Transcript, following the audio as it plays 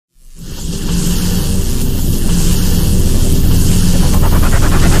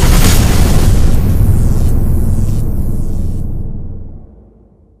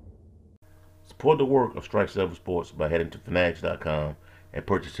Support the work of Strike 7 Sports by heading to fanatics.com and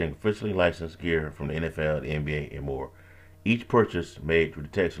purchasing officially licensed gear from the NFL, the NBA, and more. Each purchase made through the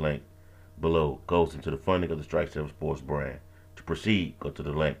text link below goes into the funding of the Strike 7 Sports brand. To proceed, go to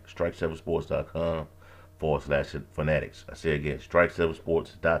the link strike7sports.com /fanatics. I say again,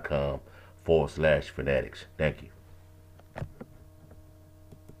 strike7sports.com /fanatics. Thank you.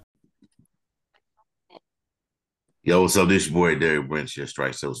 Yo, what's up? This your boy Derek Branch here,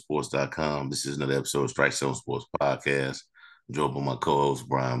 strike7sports.com. This is another episode of Strike 7 Sports Podcast. I'm joined by my co-host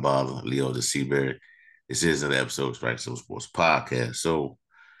Brian Bother, Leo the Seaberry. This is another episode of Strike 7 Sports Podcast. So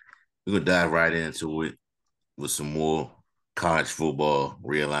we're gonna dive right into it with some more college football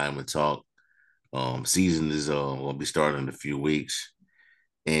realignment talk. Season is gonna be starting in a few weeks,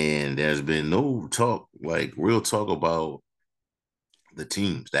 and there's been no talk, like real talk about the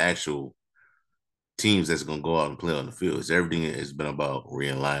teams, the actual teams that's gonna go out and play on the field. Everything has been about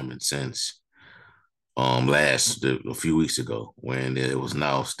realignment since a few weeks ago when it was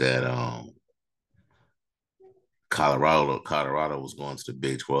announced that Colorado was going to the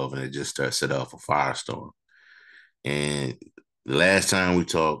Big 12 and it just started set off a firestorm. And the last time we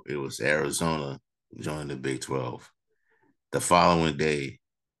talked, it was Arizona joining the Big 12. The following day,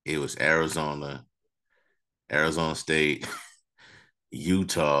 it was Arizona State,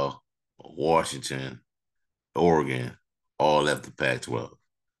 Utah, Washington, Oregon, all left the Pac-12.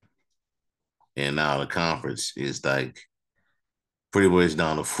 And now the conference is like pretty much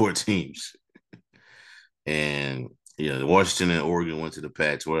down to four teams. And Washington and Oregon went to the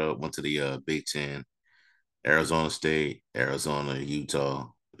Pac-12, went to the Big Ten. Arizona State, Arizona, Utah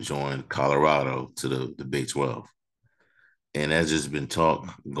joined Colorado to the Big 12. And that's just been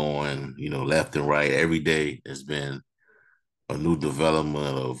talk going, left and right. Every day there's been a new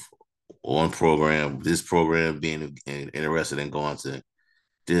development of this program being interested in going to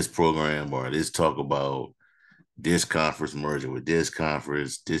this program, or this talk about this conference merging with this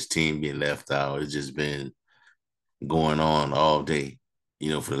conference, this team being left out. It's just been going on all day,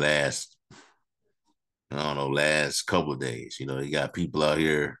 for the last couple of days. You got people out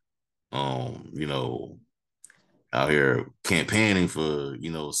here, out here campaigning for,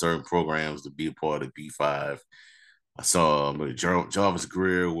 certain programs to be a part of P5. I saw Jarvis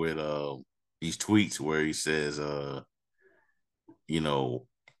Greer with these tweets where he says,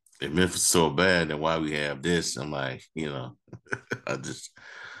 if Memphis is so bad, then why we have this? I'm like, I just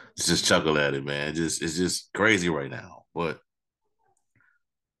chuckle at it, man. It's just crazy right now. But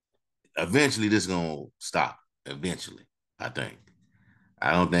eventually this is gonna stop. Eventually, I think.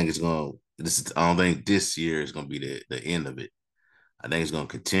 I don't think it's gonna I don't think this year is gonna be the end of it. I think it's gonna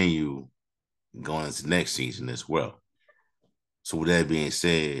continue going into next season as well. So with that being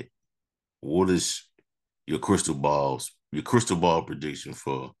said, what is your crystal ball prediction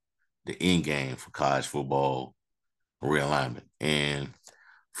for the end game for college football realignment? And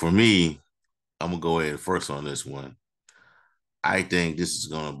for me, I'm gonna go ahead first on this one. I think this is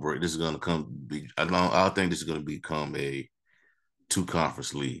gonna break. This is gonna come. I think this is gonna become a two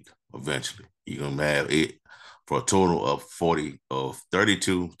conference league eventually. You're gonna have it for a total of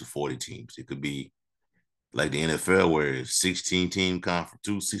 32 to 40 teams. It could be like the NFL where it's 16 team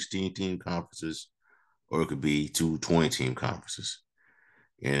conferences, or it could be two 20 team conferences.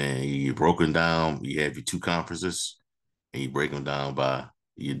 And you broken down. You have your two conferences, and you break them down by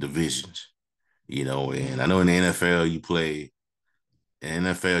your divisions. And I know in the NFL you play. In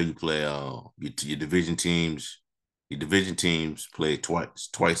NFL you play your division teams. Your division teams play twice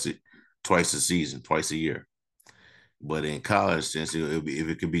a season, twice a year. But in college, since if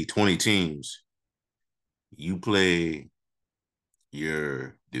it could be 20 teams, you play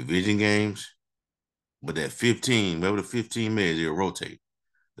your division games, but that 15, remember the 15 minutes, they'll rotate.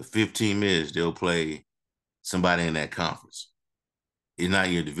 The 15 minutes, they'll play somebody in that conference. It's not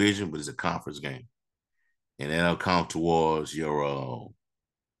your division, but it's a conference game. And that'll count towards your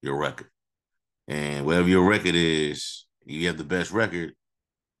record. And whatever your record is, you have the best record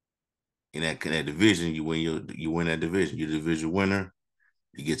in that division, you win that division. You're the division winner.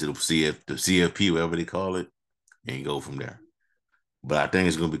 You get to the CFP, whatever they call it, and you go from there. But I think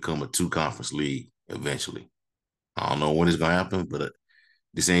it's going to become a two conference league eventually. I don't know when it's going to happen, but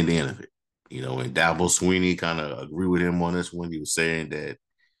this ain't the end of it. And Dabo Sweeney kind of agree with him on this one. He was saying that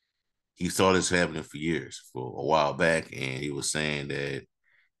he saw this happening for years, for a while back, and he was saying that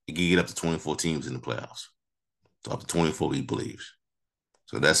he can get up to 24 teams in the playoffs. So up to 24, he believes.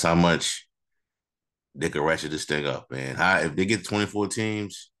 So that's how much they could ratchet this thing up. And if they get 24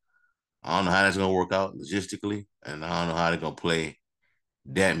 teams, I don't know how that's going to work out logistically, and I don't know how they're going to play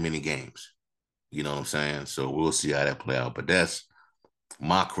that many games. You know what I'm saying? So we'll see how that play out. But that's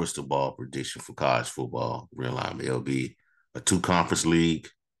my crystal ball prediction for college football realignment. It'll be a two conference league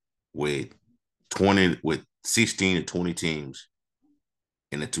with 16 to 20 teams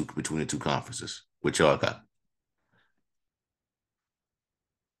in the two between the two conferences. What y'all got?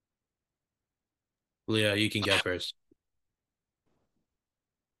 Leo, you can go first.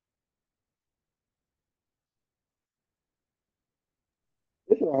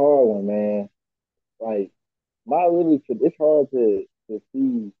 This is a hard one, man. Like my really, it's hard to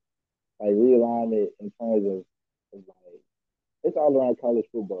see like realignment in terms of like it's all around college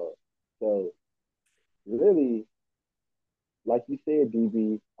football. So really, like you said,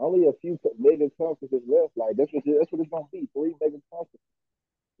 DB, only a few mega conferences left. Like that's what it's gonna be. Three mega conferences,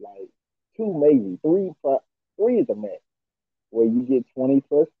 like two maybe three is the max where you get 20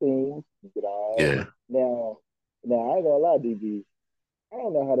 plus teams. You get all Yeah. now. Now I ain't gonna lie, DB. I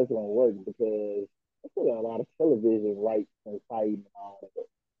don't know how this gonna work because there's still a lot of television rights and fighting and all that.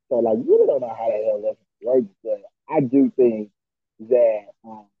 So like you really don't know how the hell that's gonna work. But I do think that,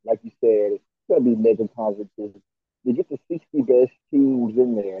 like you said, it's gonna be mega conferences. You get the 60 best teams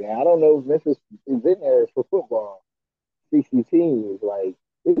in there. Now I don't know if Memphis is in there for football. 60 teams, like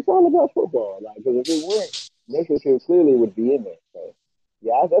it's all about football. Like because if it weren't, Memphis clearly would be in there. So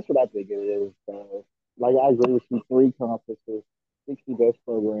yeah, that's what I think it is. Like I agree with you. Three conferences, 60 best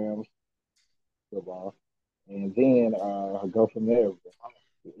programs, football, and then go from there.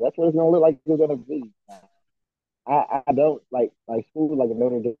 That's what it's gonna look like. It's gonna be. I don't like schools like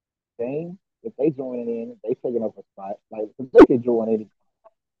Notre Dame. If they join it in, they taking up a spot. Like they could join it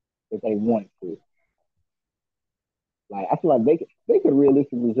if they want to. Like I feel like they could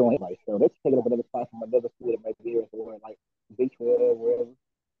realistically join anybody. So they're taking up another spot from another school that might be here or like Big 12, wherever.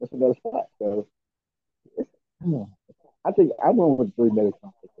 That's another spot. So it's, I think I went with three minutes.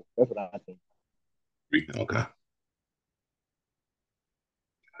 That's what I think. Okay.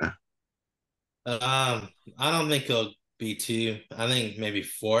 I don't think it'll be two. I think maybe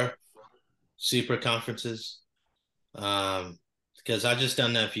four super conferences. Because I just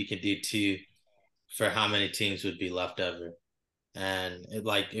don't know if you could do two for how many teams would be left over. And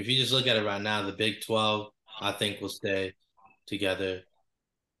like if you just look at it right now, the Big 12, I think will stay together.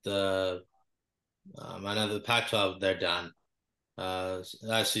 The I know the Pac-12, they're done.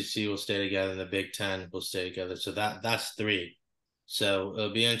 The SEC will stay together, and the Big Ten will stay together. So that's three. So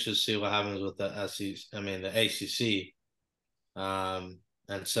it'll be interesting to see what happens with the SEC. I mean the ACC,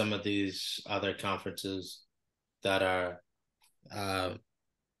 and some of these other conferences that are uh,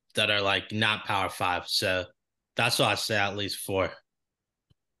 that are like not Power Five. So that's why I say at least four.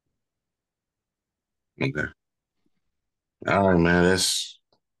 Okay. All right, man. It's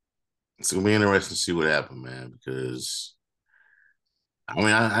gonna be interesting to see what happens, man. Because I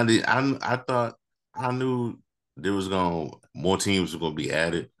mean, I thought I knew there was gonna more teams were gonna be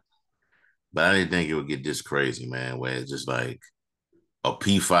added, but I didn't think it would get this crazy, man. Where it's just like a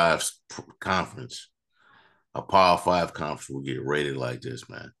P5 conference, a Power Five conference will get rated like this,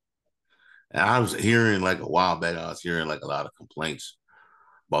 man. And I was hearing like a while back, I was hearing like a lot of complaints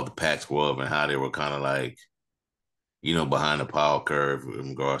about the Pac-12 and how they were kind of like, behind the power curve in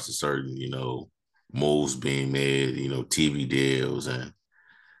regards to certain, moves being made, TV deals and,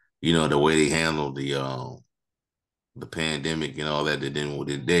 the way they handled the pandemic and all that.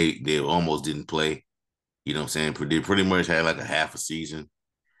 They almost didn't play. You know what I'm saying? They pretty much had like a half a season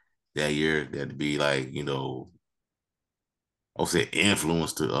that year that'd be like, I'll say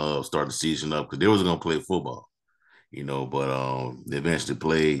influence to start the season up because they was gonna play football, but they eventually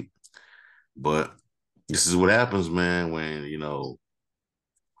played. But this is what happens, man, when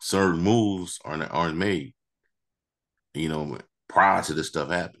certain moves aren't made, you know, prior to this stuff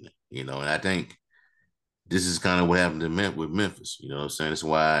happening, and I think this is kind of what happened with Memphis, you know what I'm saying? That's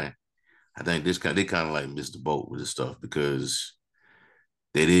why I think they kind of like missed the boat with this stuff because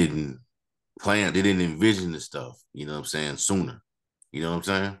they didn't they didn't envision this stuff, you know what I'm saying, sooner. You know what I'm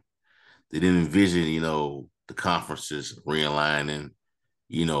saying? They didn't envision, the conferences realigning,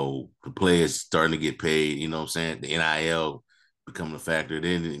 the players starting to get paid, you know what I'm saying? The NIL becoming a factor.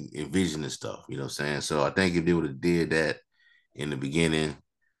 They didn't envision this stuff, you know what I'm saying? So I think if they would have did that in the beginning,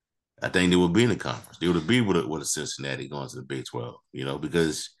 I think they would be in the conference. They would be with a Cincinnati going to the Big 12,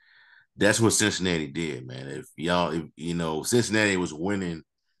 because that's what Cincinnati did, man. If Cincinnati was winning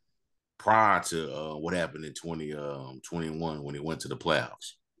prior to what happened in 2021 when they went to the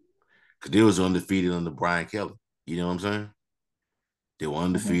playoffs. Because they was undefeated under Brian Kelly. You know what I'm saying? They were Mm-hmm.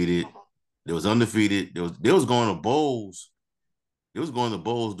 undefeated. They was undefeated. They was going to bowls. They was going to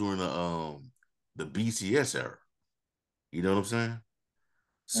bowls during the BCS era. You know what I'm saying? Mm-hmm.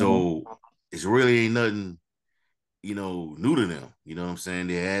 So it's really ain't nothing new to them. You know what I'm saying?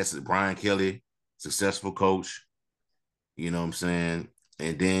 They asked Brian Kelly, successful coach. You know what I'm saying?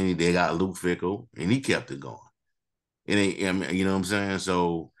 And then they got Luke Fickle, and he kept it going. And I mean, you know what I'm saying?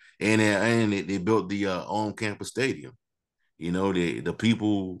 So they built the on-campus stadium. The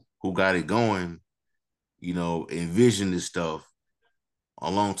people who got it going, envisioned this stuff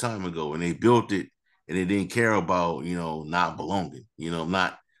a long time ago, and they built it, and they didn't care about not belonging,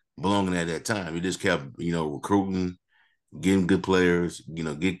 not belonging at that time. It just kept recruiting, getting good players,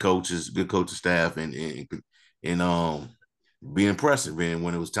 get coaches, good coaching staff, and be impressive. And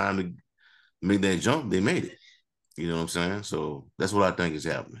when it was time to make that jump, they made it. You know what I'm saying? So that's what I think is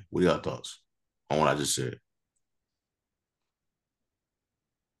happening. What are y'all thoughts on what I just said?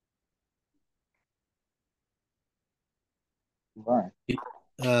 Right.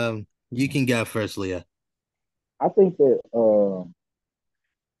 You can go first, Leah. I think that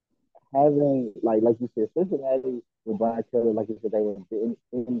having like you said, Cincinnati with Brian Kelly, like you said,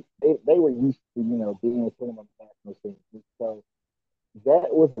 they were used to being put on the national scene. So that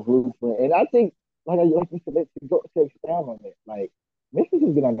was the blueprint, and I think like you said, to expand on it, like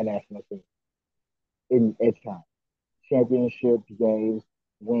Michigan's been on the national scene in at times, championship games,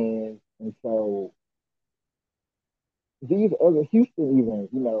 wins, and so these other Houston even,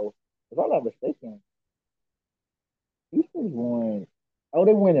 if I'm not mistaken, Houston's won. Oh,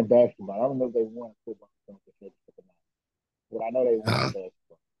 they won in basketball. I don't know if they won football championship or not, but I know they won in Uh,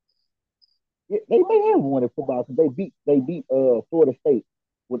 basketball. Yeah, they may have won in football because they beat Florida State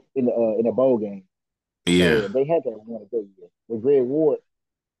in a bowl game. yeah, So they had to have won a good year with Greg Ward.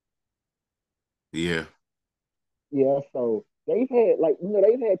 yeah, Yeah, so they've had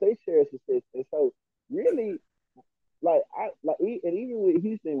they've had their share of success. And so really and even with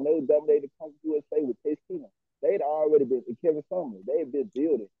Houston, when they dominated the Conference USA with Chase Keenum, they'd already been and Kevin Sumner. They had been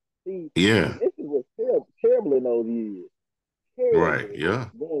building. See, yeah. this is what's terrible in those years. Right. Terrible. Yeah.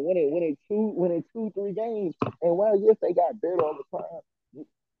 Winning 2-3 games. And while yes, they got better over time.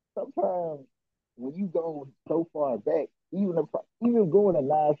 Sometimes when you go so far back, even going to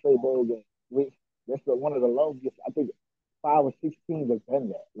 9 straight bowl games, which that's one of the longest. I think 5 or 6 teams have done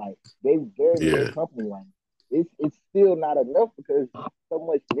that. Like they're in Yeah. good company right now. It's still not enough because so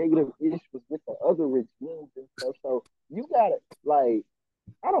much negative issues with the other regimes and stuff. So you got to like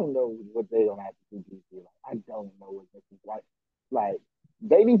I don't know what they're gonna have to do this year. Like, I don't know what this is like. Like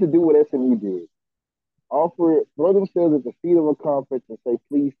they need to do what SMU did. Throw themselves at the feet of a conference and say,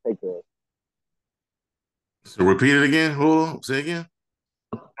 please take us. So repeat it again. Hold on. Say again.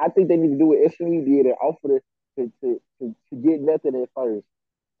 I think they need to do what SMU did and offer to get nothing at first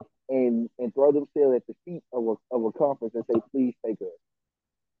and throw themselves at the feet of a conference and say, please take us.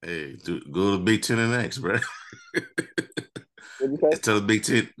 Hey, go to Big Ten and next, bro. What you say? Tell the Big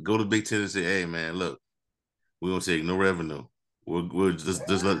Ten, go to Big Ten and say, hey man, look, we don't take no revenue. We'll just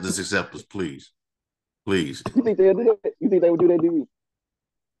accept us, please. Please. You think they'll do that? You think they would do that, DB?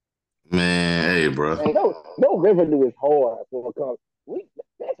 Man, hey, bro. Man, no revenue is hard for a conference.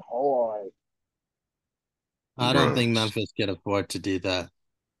 That's hard. I don't Bro. think Memphis can afford to do that.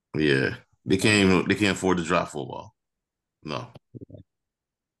 Yeah. They can't afford to drop football. No.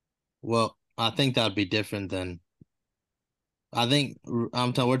 Well, I think that'd be different than I think we're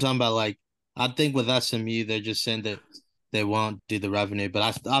talking about like I think with SMU they're just saying that they won't do the revenue,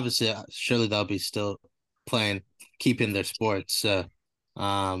 but obviously surely they'll be still playing, keeping their sports. So,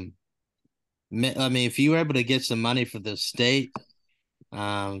 um, I mean, if you were able to get some money for the state,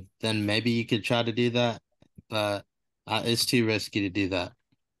 then maybe you could try to do that, but it's too risky to do that.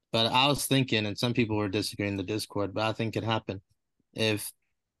 But I was thinking, and some people were disagreeing in the Discord, but I think it happened if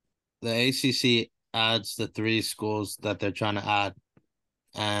the ACC adds the 3 schools that they're trying to add,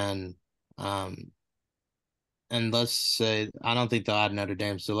 and um, and let's say I don't think they'll add Notre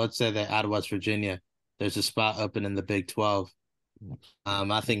Dame. So let's say they add West Virginia. There's a spot open in the Big 12.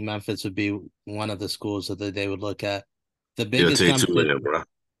 I think Memphis would be one of the schools that they would look at. The They'll biggest take competition. Tulane, bro.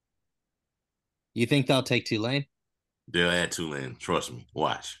 You think they'll take Tulane? They'll add Tulane. Trust me.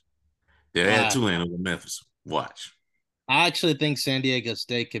 Watch. They'll add Uh, Tulane over Memphis. Watch. I actually think San Diego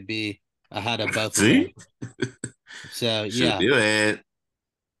State could be ahead of both of them. See? So Shoot, yeah, they'll add.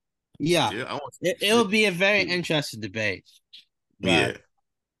 yeah, Yeah, I want it will be a very interesting debate. Yeah.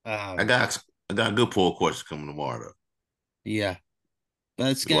 But I got I got a good poll question coming tomorrow though. yeah,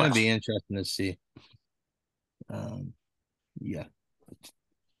 but it's gonna Watch. be interesting to see. Um, yeah,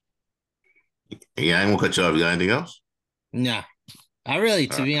 Yeah, I ain't gonna cut you off. You got anything else? no, I really,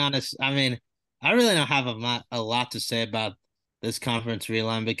 All to be right. honest, I mean, I really don't have a lot to say about this conference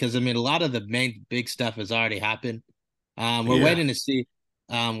realignment because I mean, a lot of the main big stuff has already happened. We're Yeah. waiting to see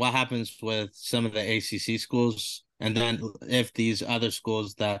what happens with some of the ACC schools and then if these other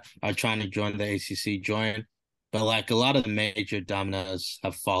schools that are trying to join the ACC join, but like a lot of the major dominoes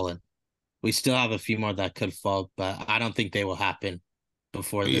have fallen. We still have a few more that could fall, but I don't think they will happen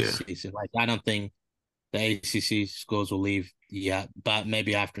before this Yeah. season. Like I don't think the ACC schools will leave yet, but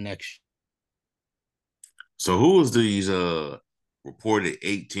maybe after next. So who was these reported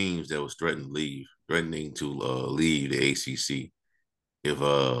 8 teams that was threatening to leave the ACC if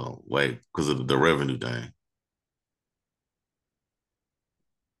like because of the revenue thing?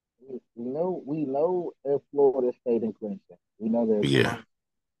 We know if Florida State and Clemson. We know they're going. Yeah.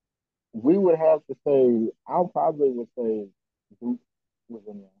 We would have to say, I probably would say Duke was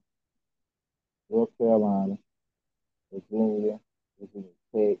in there. North Carolina, Virginia, Virginia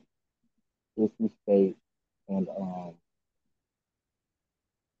Tech, NC State, and I'm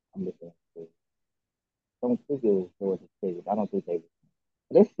looking at this. I don't think it was Georgia State. I don't think they were.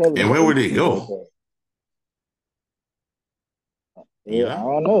 There's seven And or where would eight they teams go? right there. You Yeah,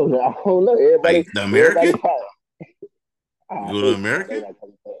 I know? don't know. I don't know. Like the Everybody American? I You go to hate that they American? not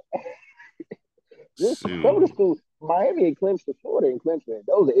coming back. Some of the Shoot. schools, Miami and Clemson, Florida and Clemson,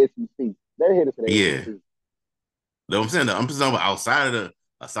 those are SEC. They're headed to the Yeah. SEC. No, I'm saying I'm just talking about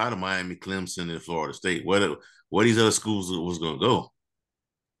outside of Miami, Clemson, and Florida State. Where these other schools was gonna go?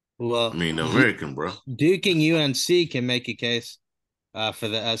 I Well, mean, the American, bro. Duke and UNC can make a case for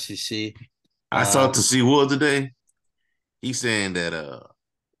the SEC. I talked to C Wood today. He's saying that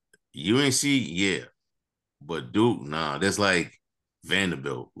UNC, yeah, but Duke, nah, that's like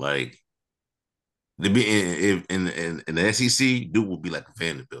Vanderbilt. Like they be in the SEC, Duke would be like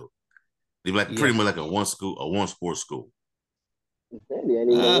Vanderbilt. They'd be like Yeah. pretty much like a one sports school. Vandy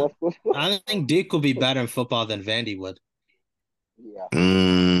ain't even a Uh, one school school. I think Duke will be better in football than Vandy would. Yeah.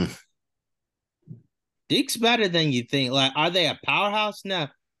 Mm, Duke's better than you think. Like, are they a powerhouse? No.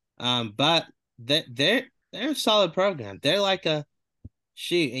 But they're a solid program. They're like a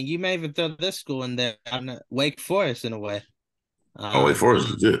shoot, and you may even throw this school in there on Wake Forest in a way. oh, wait, Um, Forest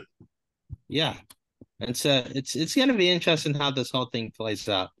is good. yeah. And so it's gonna be interesting how this whole thing plays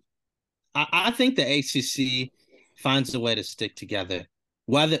out. I think the ACC finds a way to stick together.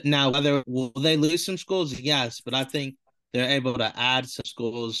 Whether will they lose some schools? Yes, but I think they're able to add some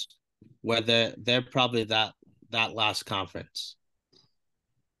schools where they're probably that last conference.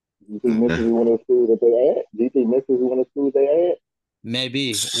 Do you think Memphis Okay. is one of the schools that they add? Do you think Memphis is one of the schools they add?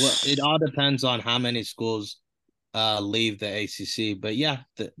 Maybe. Well, it all depends on how many schools leave the ACC. But yeah,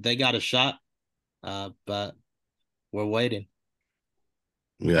 they got a shot. But we're waiting.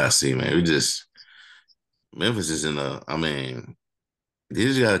 Yeah, I see, man. We just Memphis is in a. I mean, they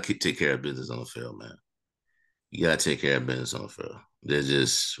just gotta take care of business on the field, man. You gotta take care of business on the field. That's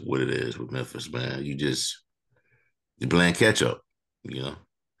just what it is with Memphis, man. You're playing catch up, you know.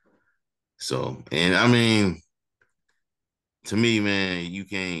 So, and I mean, to me, man, you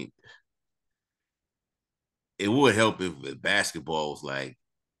can't. It would help if basketball was like,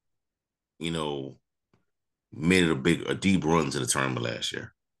 you know, made it a deep run to the tournament last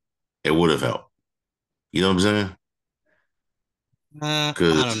year. It would have helped. You know what I'm saying? I don't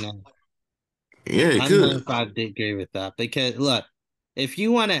Because know. yeah, it I don't know could. if I agree with that because look, if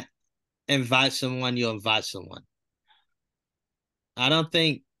you want to invite someone, you'll invite someone. I don't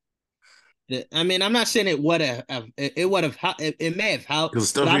think that. I mean, I'm not saying it would have. It would have. It may have helped,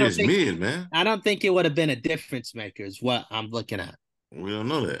 Because the but stuff here is mid, man. I don't think it would have been a difference maker. Is what I'm looking at. We don't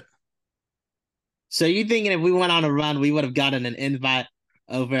know that. So you thinking if we went on a run, we would have gotten an invite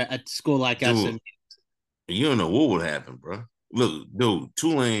over a school like Dude, SM? you don't know what would happen, bro. Look, dude,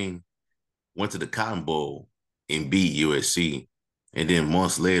 Tulane went to the Cotton Bowl and beat USC. And then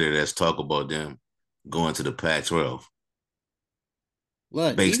months later, let's talk about them going to the Pac-12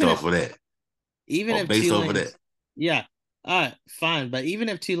 Look, based off of that. even Or if based off of Tulane, that. yeah, all right, fine. But even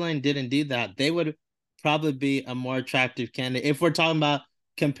if Tulane didn't do that, they would probably be a more attractive candidate. If we're talking about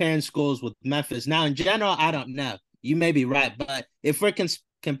comparing schools with Memphis. Now, in general, I don't know. You may be right, but if we're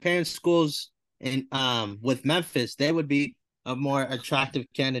comparing schools in with Memphis, they would be a more attractive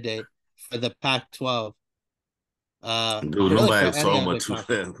candidate for the Pac-12. Dude, Really nobody for was any talking other about conference.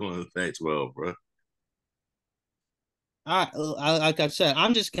 Tulane going to the Pac-12, bro. Like I said,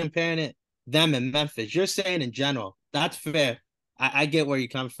 I'm just comparing it them and Memphis. You're saying in general. That's fair. I get where you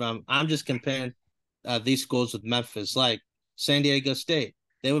come from. I'm just comparing these schools with Memphis, like San Diego State.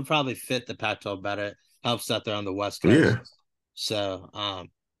 They would probably fit the Pac-12 better. It helps that they're on the West Coast. Yeah. So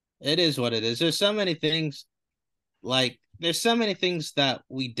it is what it is. There's so many things there's so many things that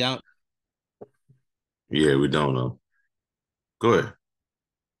we don't. Yeah, we don't know. Go ahead.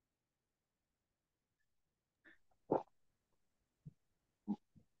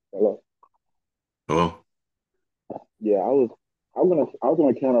 Hello. Hello? I was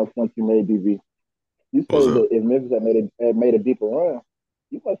gonna counter a point you made, DB. You What's say up? that if Memphis had made a deeper run,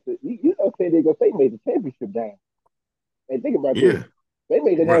 you know San Diego State made the championship game. And think about this: Yeah, they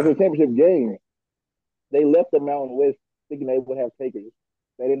made the right. national championship game. They left the Mountain West thinking they would have takers.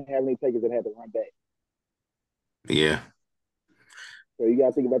 They didn't have any takers that had to run back. Yeah, So you got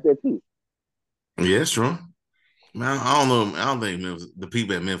to think about that too. yeah, it's true. Man, I don't know. I don't think the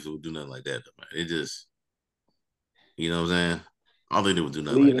people at Memphis would do nothing like that, though, man. It just, you know what I'm saying? I don't think they would do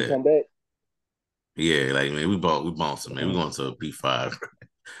nothing Leave like and that. come back. Yeah, like man, we bouncing, man. We going to a P5.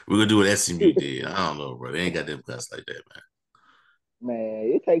 We're gonna do what SMU did. I don't know, bro. They ain't got them guts like that, man.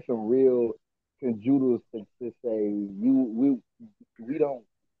 Man, it takes some real conjutals to say we don't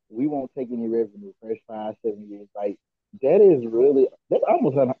we won't take any revenue first 5 7 years. Like that is really that's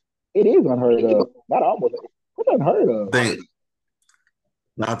almost it is unheard of. Not almost it's unheard of. I think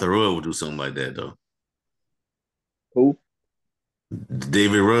not the Rudd would do something like that though. Who?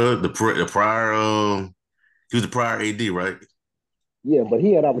 David Rudd, the prior, he was the prior AD, right? Yeah, but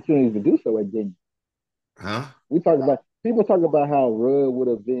he had opportunities to do so at Virginia. Huh? We talk about people talk about how Rudd would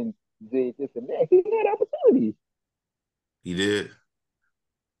have been did this and that. He had opportunities. He did.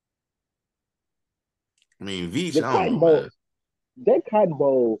 I mean, Veach, The I don't Cotton know, man. Bowl, that Cotton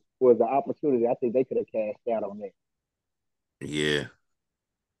Bowl was an opportunity. I think they could have cashed out on that. Yeah,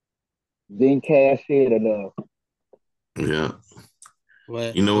 Didn't cash in enough. yeah.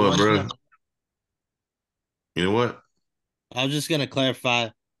 What You know what, what's bro? the, You know what? I was just gonna clarify.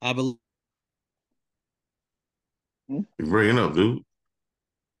 I believe Hmm? You bring it up, dude.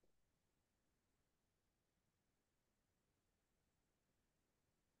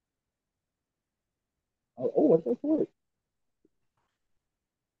 What's that for?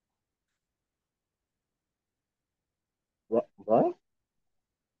 Right?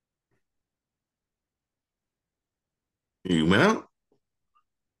 You went out.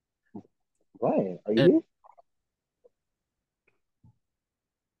 Brian, are you it, here?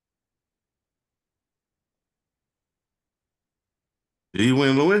 Did he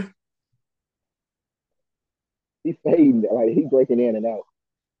win Louis? He's fading. Like he's breaking in and out.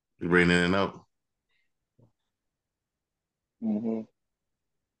 He ran in and out. Mm-hmm.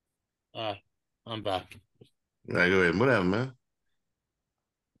 uh I'm back. All right, go ahead. Whatever, man.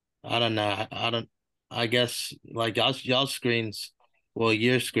 I don't know. I don't. I guess like y'all screens. Well,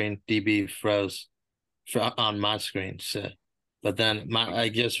 your screen DB froze on my screen. So, but then I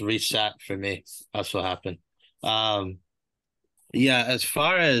just reset for me. That's what happened. Um. Yeah. As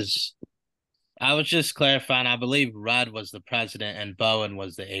far as I was just clarifying, I believe Rudd was the president and Bowen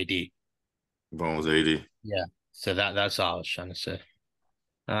was the AD. Bones 80. Yeah. So that's all I was trying to say.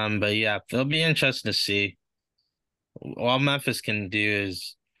 But yeah, it'll be interesting to see. All Memphis can do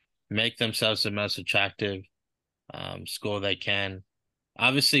is make themselves the most attractive school they can.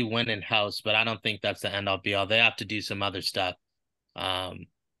 Obviously win in house, but I don't think that's the end all be all. They have to do some other stuff um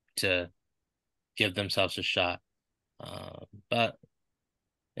to give themselves a shot. But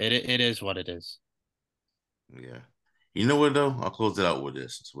it is what it is. Yeah. You know what though? I'll close it out with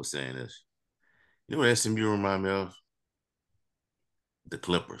this. We're saying this. You know what SMU remind me of? The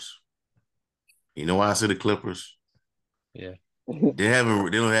Clippers. You know why I say the Clippers? Yeah. They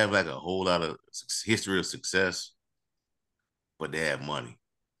don't have like a whole lot of history of success, but they have money.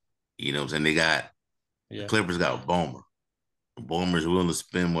 You know what I'm saying? The Yeah. Clippers got Bomer. Bomer's willing to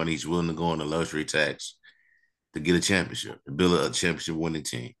spend money. He's willing to go on the luxury tax to get a championship, to build a championship winning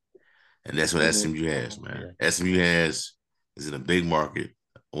team. And that's what Mm-hmm. SMU has, man. Yeah. SMU is in a big market,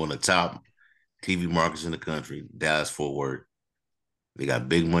 one of the top TV markets in the country, Dallas Fort Worth. They got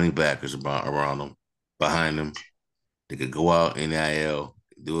big money backers around them, behind them. They could go out NIL,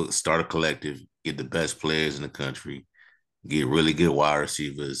 start a collective, get the best players in the country, get really good wide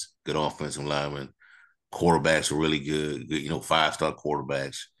receivers, good offensive linemen, quarterbacks are really good, 5-star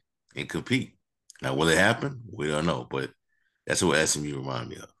quarterbacks, and compete. Now, will it happen? We don't know, but that's what SMU remind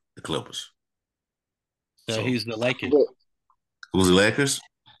me of, the Clippers. So So, he's the Lakers. But who's the Lakers?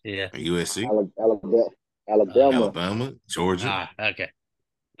 Yeah. USC, Alabama, Uh, Alabama. Alabama, Georgia. okay.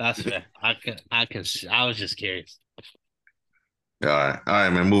 That's fair. I was just curious. All right,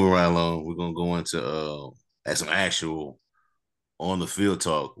 man. Moving right along, we're gonna go into some actual on the field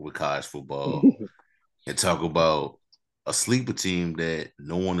talk with college football and talk about a sleeper team that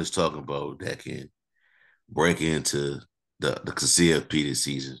no one is talking about that can break into the CFP this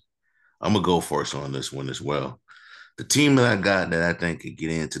season. I'm gonna go first on this one as well. The team that I got that I think could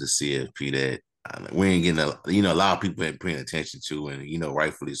get into the CFP that we ain't getting a lot of people ain't paying attention to, and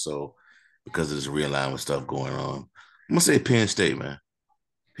rightfully so because of this realignment stuff going on. I'm gonna say Penn State, man.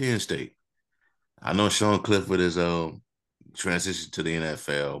 Penn State. I know Sean Clifford is transition to the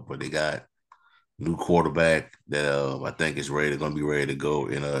NFL, but they got new quarterback that I think is going to be ready to go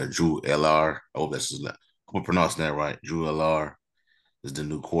in Drew LR. I hope that's I'm pronouncing that right. Drew LR is the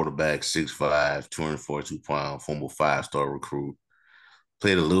new quarterback, 6'5", 242-pound, former 5-star recruit.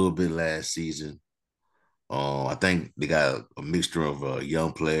 Played a little bit last season. I think they got a mixture of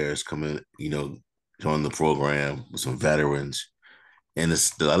young players coming, join the program with some veterans. And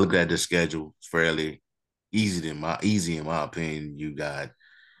I look at the schedule; it's fairly easy in my opinion.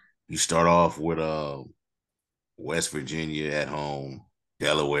 You start off with West Virginia at home,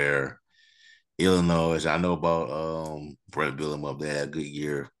 Delaware, Illinois. I know about Brett Billum up there, had a good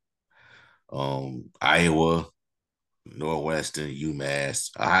year. Iowa, Northwestern, UMass,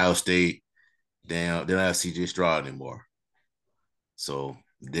 Ohio State. Damn, they don't have CJ Stroud anymore. So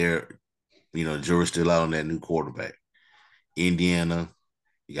the jury's still out on that new quarterback. Indiana,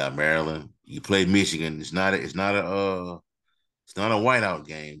 you got Maryland. You play Michigan. It's not a whiteout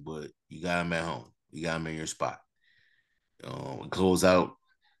game, but you got them at home. You got them in your spot. Close out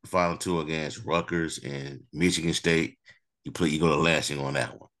the final two against Rutgers and Michigan State. You go to Lansing on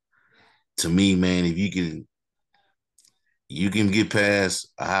that one. To me, man, if you can get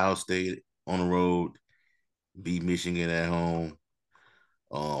past Ohio State on the road, beat Michigan at home,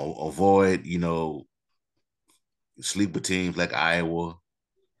 avoid sleeper teams like Iowa,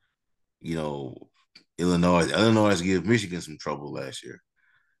 you know Illinois. Illinois gave Michigan some trouble last year.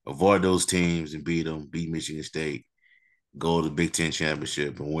 Avoid those teams and beat them. Beat Michigan State. Go to the Big Ten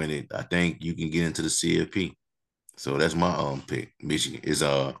championship and win it. I think you can get into the CFP. So that's my pick. Michigan is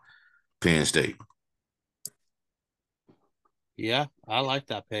Penn State. Yeah, I like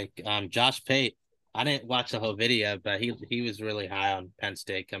that pick. Josh Pate. I didn't watch the whole video, but he was really high on Penn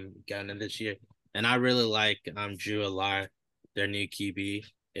State going in this year, and I really like Drew Alar, their new QB.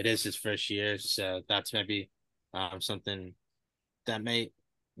 It is his first year, so that's maybe something that may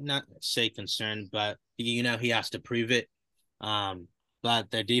not say concern, but he has to prove it. Um, but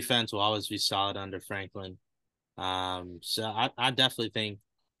their defense will always be solid under Franklin. So I definitely think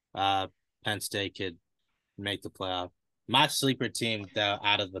Penn State could make the playoff. My sleeper team, though,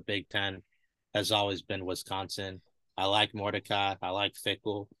 out of the Big Ten, has always been Wisconsin. I like Mordecai. I like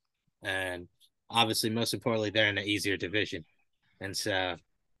Fickle, and obviously, most importantly, they're in an easier division, and so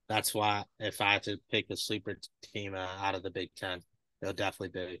that's why if I had to pick a sleeper team out of the Big Ten, it'll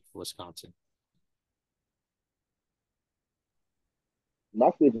definitely be Wisconsin. My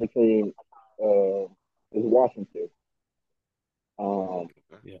sleeping team is Washington.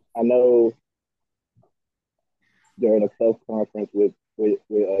 Yeah. I know they're in a tough conference with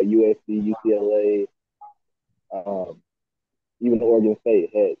USC, UCLA, um, even Oregon State.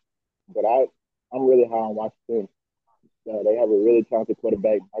 Heck, but I'm really high on Washington. They have a really talented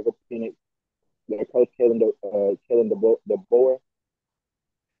quarterback, Michael Penix. Their coach, Kellen DeBoer,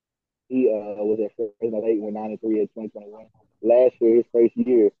 he was at Fresno State, went 9-3 in 2021. Last year, his first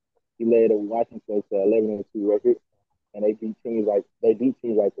year, he led Washington to 11-2 record, and they beat teams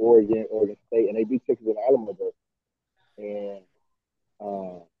like Oregon, Oregon State, and they beat Texas and Alabama. And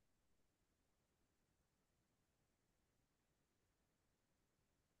um,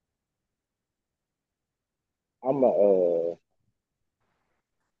 I'm a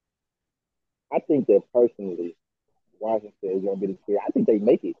I think that personally, Washington is going to be the tier. I think they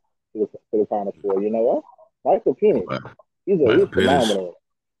make it to the Final Four. You know what? Michael Penix, he's Michael Penix. phenomenal.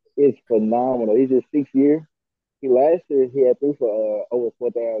 It's phenomenal. He's just 6 years. He last year he had threw for over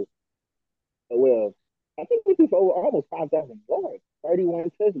 4,000. Well, I think he threw for over almost 5,000 yards,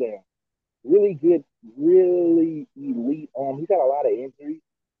 31 touchdowns. Really good, really elite arm. He's got a lot of injuries,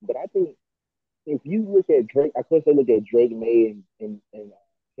 but I think if you look at Drake, of course they look at Drake May and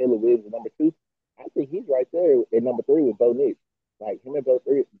Caleb Williams at number two. I think he's right there at number three with Bo Nix. Like him and Bo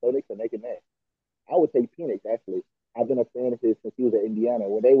Nix are neck and neck. I would take Penix actually. I've been a fan of his since he was at Indiana.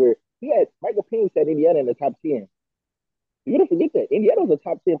 He had Michael Penix at Indiana in the top 10. You don't forget that Indiana was a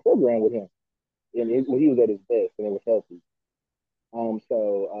top 10 program with him, when he was at his best and it was healthy. I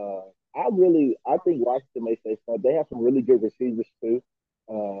think Washington may stay strong. They have some really good receivers too.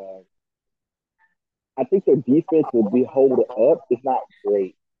 Uh, I think their defense will be hold up. It's not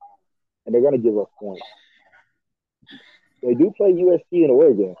great, and they're going to give up points. They do play USC and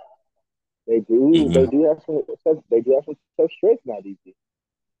Oregon. They do. They Mm-hmm. do have some. They do have some tough stretch now, DC.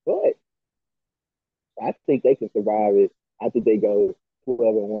 But I think they can survive it. I think they go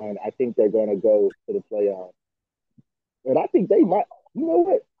 12-1. I think they're going to go to the playoffs, and I think they might. You know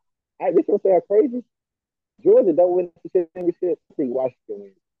what? This will sound crazy. Georgia don't win the championship. I think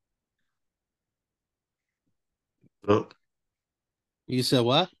Washington Oh, You said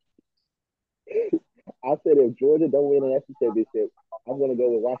what? wins. I said if Georgia don't win an SEC championship, I'm gonna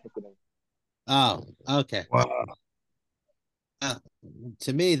go with Washington. Oh, okay. Wow. Uh,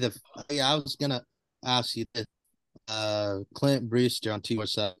 to me, I was gonna ask you this. Clint Brewster on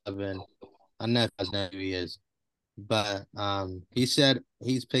 247. I don't know if you know who he is, but he said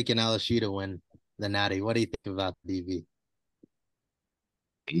he's picking LSU to win the Natty. What do you think about DB?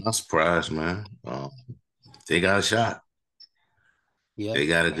 I'm not surprised, man. They got a shot. Yep. They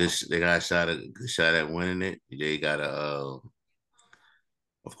got a good. They got a good shot at winning it. They got a.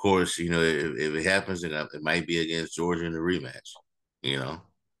 Of course, if it happens, it might be against Georgia in the rematch. You know,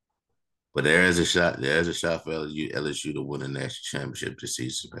 but there is a shot. There is a shot for LSU to win the national championship this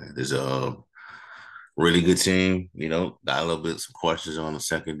season. Man, there's a really good team. Got a little bit some questions on the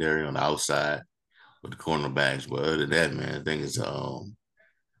secondary on the outside with the cornerbacks, but other than that, man, I think it's a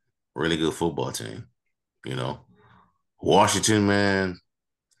really good football team. You know, Washington, man.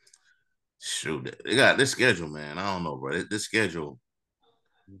 Shoot, they got this schedule, man. I don't know, bro. This schedule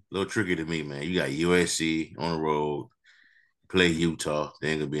a little tricky to me, man. You got USC on the road, play Utah.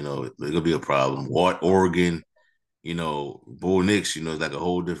 There ain't gonna be a problem. Oregon, Bull Nix, is like a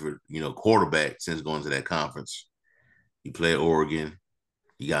whole different, quarterback since going to that conference. You play Oregon.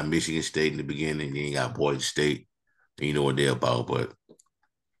 You got Michigan State in the beginning, then you got Boise State. And you know what they're about, but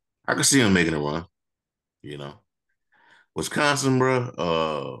I can see them making a run. You know, Wisconsin,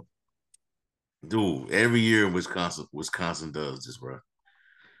 bro. Dude, every year in Wisconsin does this, bro.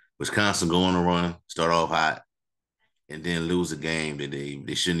 Wisconsin go on a run, start off hot, and then lose a game that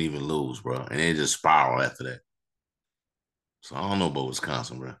they shouldn't even lose, bro. And they just spiral after that. So I don't know about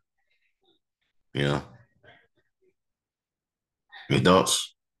Wisconsin, bro. You know, any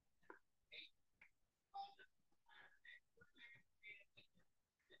thoughts?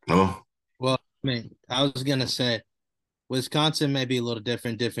 No. Well, I mean, I was gonna say Wisconsin may be a little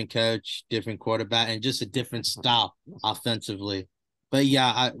different coach, different quarterback, and just a different style offensively. But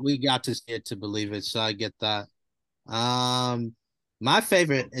yeah, we got to see it to believe it, so I get that. Um, my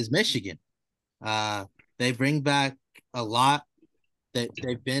favorite is Michigan. They bring back a lot.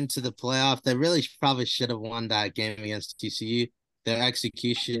 They've been to the playoff. They really probably should have won that game against TCU. Their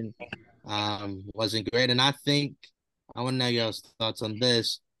execution wasn't great, and I think I want to know your thoughts on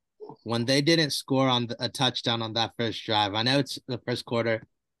this. When they didn't score on a touchdown on that first drive, I know it's the first quarter,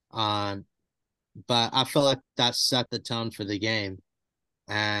 um, but I feel like that set the tone for the game,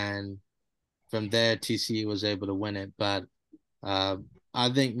 and from there TCU was able to win it. But uh, I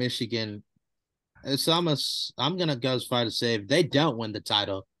think Michigan. It's almost. I'm gonna go as far to say if they don't win the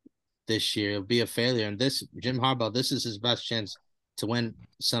title this year, it'll be a failure. And this Jim Harbaugh, this is his best chance to win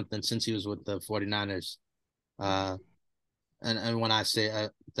something since he was with the 49ers. And when I say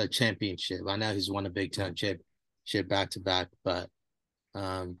the championship, I know he's won a Big Ten championship back to back, but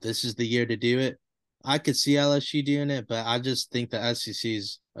this is the year to do it. I could see LSU doing it, but I just think the SEC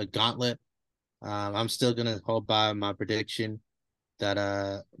is a gauntlet. I'm still gonna hold by my prediction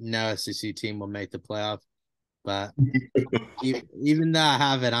that no SEC team will make the playoff. But even though I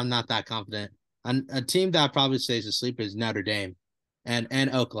have it, I'm not that confident. A team that I probably say is a sleeper is Notre Dame and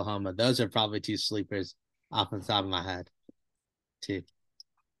Oklahoma. Those are probably two sleepers off the top of my head, too.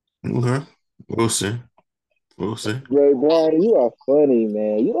 Okay. We'll see. We'll see. Ray Brian, you are funny,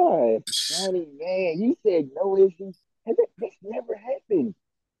 man. You are a funny man. You said no issues. This never happened.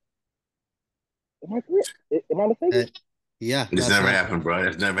 Am I correct? Am I mistaken? Yeah, It's that's never not. happened, bro.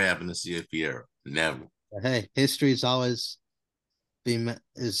 It's never happened in CFP era. Never. Hey, history's always been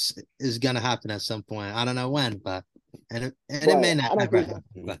is gonna happen at some point. I don't know when, but it may But not I don't ever think,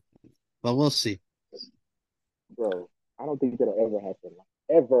 happen, but we'll see. bro. I don't think that'll ever happen.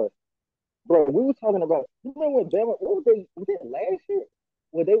 Ever, bro. We were talking about. You remember when Bama? What was it last year?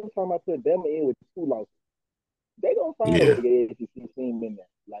 When they were talking about putting Bama in with 2 losses. They gonna find a way Yeah. to get SEC team in there.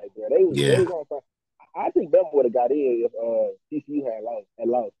 Like, bro, they Yeah. gonna find. I think Bama would have got in if TCU had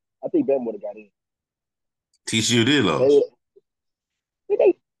lost. I think Bama would have got in. TCU did They lose. would. They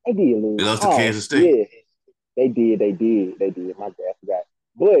did They lose. lost to Oh Kansas State. yeah, they did. My bad, I forgot.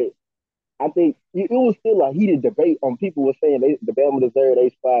 But I think it was still a heated debate on people were saying the Bama deserved a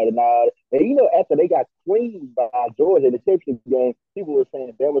spot and all. And after they got cleaned by Georgia in the championship game, people were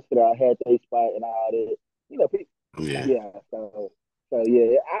saying Bama should have had their spot and all that. People, Yeah. yeah. So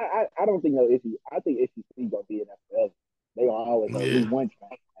yeah, I don't think no issue. I think SEC gonna be in that forever. They gonna always have at Yeah. least one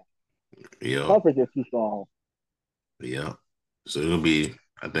chance. Yeah. Conference is too strong. Yeah. So it'll be,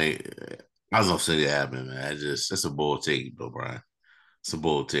 I think, I was gonna say that happening, man. That's a bold take, though, Brian. It's a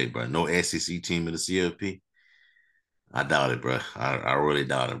bold take, bro. No SEC team in the CFP. I doubt it, bro. I really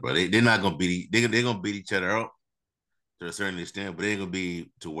doubt it, bro. They're not gonna beat. They're gonna beat each other up to a certain extent, but they ain't gonna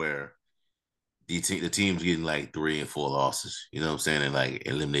be to where the team's getting like 3 and 4 losses. You know what I'm saying? And like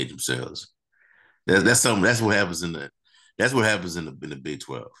eliminate themselves. That's something. That's what happens in the Big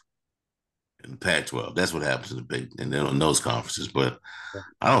 12, in the Pac-12. That's what happens in the big and then in those conferences. But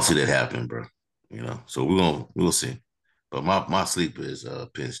I don't see that happening, bro. You know, so we'll see. But my sleeper is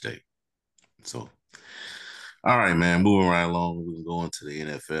Penn State. So all right, man. Moving right along, we can go into the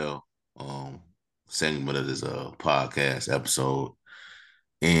NFL segment of this podcast episode.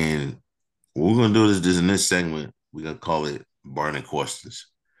 And what we're gonna do is this in this segment, we're gonna call it burning questions.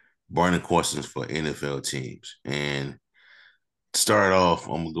 Burning questions for NFL teams. And to start off,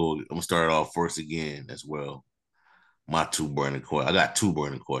 I'm gonna start off first again as well. My two burning questions. I got two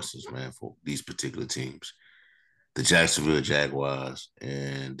burning questions, man, for these particular teams. The Jacksonville Jaguars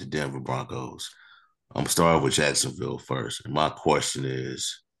and the Denver Broncos. I'm starting with Jacksonville first. And my question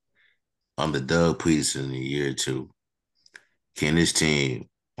is, under Doug Peterson in year two, can this team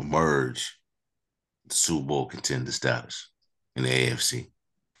emerge the Super Bowl contender status in the AFC?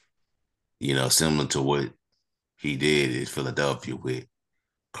 You know, similar to what he did in Philadelphia with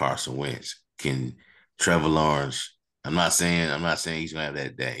Carson Wentz. Can Trevor Lawrence? I'm not saying he's gonna have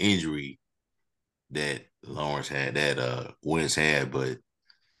that injury that Lawrence had, that Wentz had, but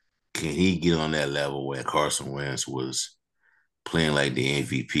can he get on that level where Carson Wentz was playing like the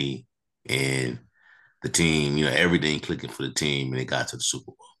MVP and the team, you know, everything clicking for the team and they got to the Super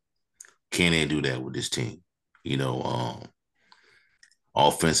Bowl? Can they do that with this team? You know,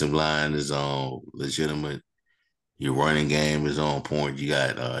 offensive line is legitimate. Your running game is on point. You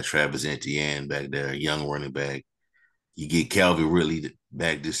got Travis Etienne back there, young running back. You get Calvin Ridley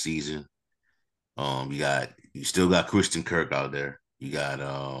back this season. You still got Christian Kirk out there. You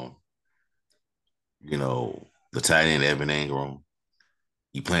got you know, the tight end Evan Ingram.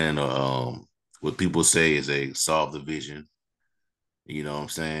 You playing what people say is a soft division. You know what I'm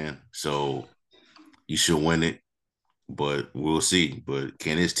saying? So you should win it, but we'll see. But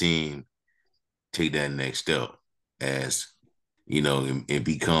can this team take that next step as you know and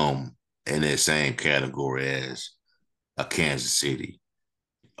become in that same category as a Kansas City,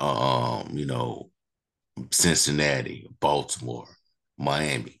 you know, Cincinnati, Baltimore,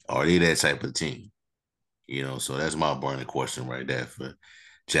 Miami? Are they that type of team? You know, so that's my burning question right there for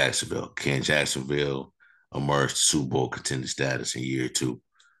Jacksonville. Can Jacksonville emerge to Super Bowl contender status in year two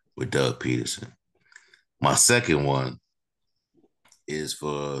with Doug Peterson? My second one is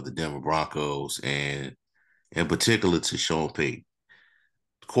for the Denver Broncos and in particular to Sean Payton.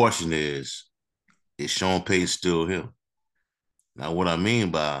 The question is Sean Payton still him? Now, what I mean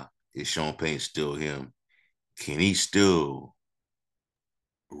by is Sean Payton still him? Can he still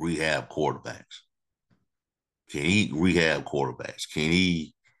rehab quarterbacks? Can he rehab quarterbacks? Can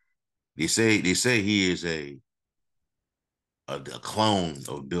he? They say he is a clone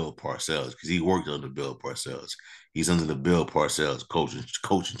of Bill Parcells because he worked under Bill Parcells. He's under the Bill Parcells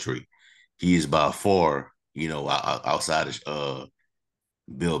coaching tree. He is by far, you know, outside of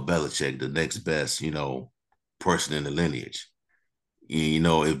Bill Belichick, the next best, you know, person in the lineage. You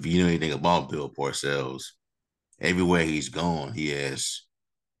know, if you know anything about Bill Parcells, everywhere he's gone, he has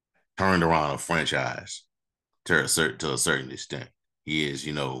turned around a franchise to a certain extent. He is,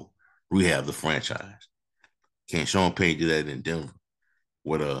 you know, rehab the franchise. Can Sean Payton do that in Denver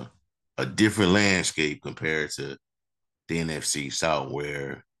with a different landscape compared to the NFC South,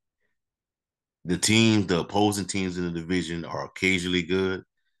 where the opposing teams in the division are occasionally good.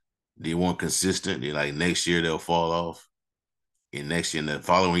 They weren't consistent. They like next year they'll fall off. And next year and the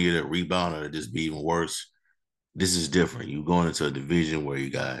following year they'll rebound or just be even worse. This is different. You're going into a division where you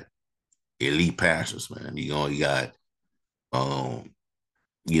got elite passers, man. You got um,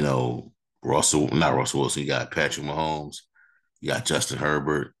 you know, not Russell Wilson, you got Patrick Mahomes, you got Justin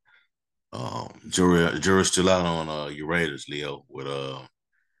Herbert. Jury's still out on your Raiders, Leo, with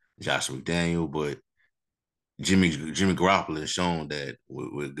Josh McDaniel, but Jimmy Garoppolo has shown that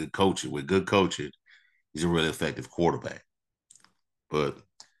with good coaching, he's a really effective quarterback. But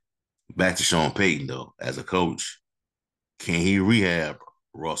back to Sean Payton though, as a coach, can he rehab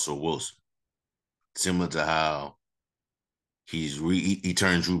Russell Wilson? Similar to how he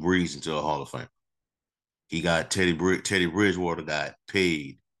turned Drew Brees into a Hall of Fame. He got Teddy Bridgewater got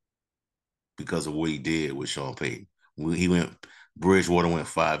paid because of what he did with Sean Payton. Bridgewater went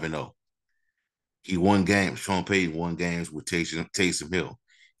 5-0. He won games. Sean Payton won games with Taysom Hill.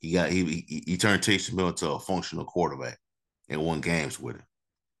 He turned Taysom Hill into a functional quarterback and won games with him.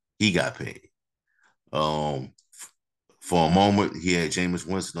 He got paid. For a moment, he had Jameis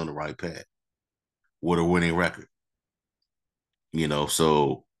Winston on the right path with a winning record. You know,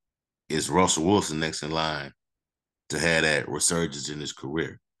 so is Russell Wilson next in line to have that resurgence in his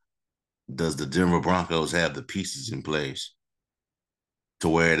career? does the Denver Broncos have the pieces in place to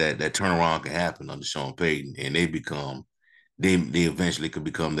where that turnaround can happen under Sean Payton, and they eventually could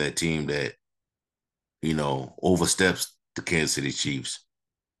become that team that oversteps the Kansas City Chiefs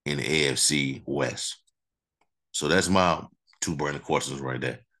in the AFC West. So that's my two burning questions right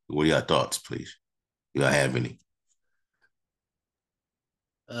there. What are your thoughts, please? Do y'all have any?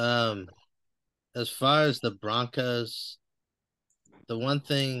 As far as the Broncos, the one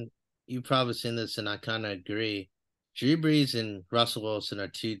thing you've probably seen this, and I kind of agree. Drew Brees and Russell Wilson are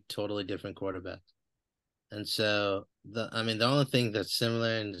two totally different quarterbacks, and so the only thing that's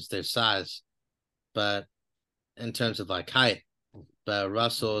similar is their size, but in terms of like height, but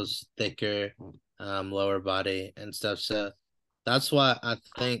Russell's thicker, lower body and stuff. So that's why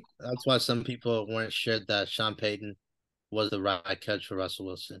some people weren't sure that Sean Payton was the right coach for Russell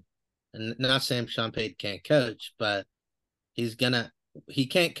Wilson. And not saying Sean Payton can't coach, but he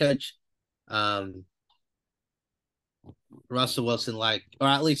can't coach Russell Wilson or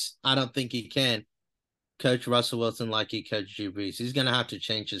at least I don't think he can coach Russell Wilson like he coached Drew Brees. He's gonna have to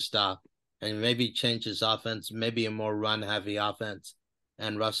change his style and maybe change his offense, maybe a more run heavy offense.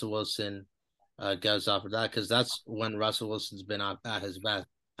 And Russell Wilson goes off of that because that's when Russell Wilson's been at his best.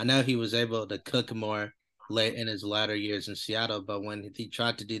 I know he was able to cook more late in his latter years in Seattle, but when he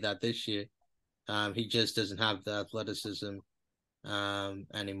tried to do that this year, he just doesn't have the athleticism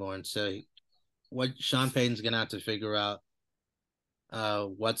anymore. And so what Sean Payton's going to have to figure out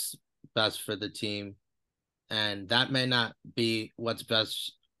what's best for the team. And that may not be what's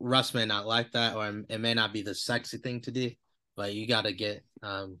best. Russ may not like that, or it may not be the sexy thing to do, but you got to get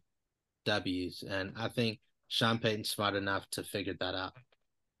W's. And I think Sean Payton's smart enough to figure that out.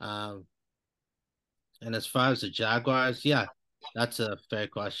 And as far as the Jaguars, yeah, that's a fair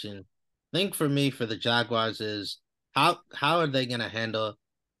question. I think for me, for the Jaguars is how are they going to handle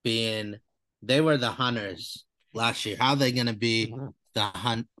being they were the hunters last year. How are they going to be the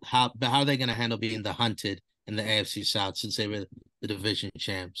hunt? How are they going to handle being the hunted in the AFC South since they were the division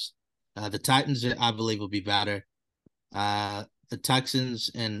champs? The Titans, I believe, will be better. The Texans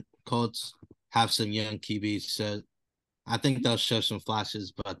and Colts have some young QBs, so I think they'll show some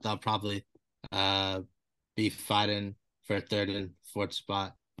flashes, but they'll probably be fighting for a third and fourth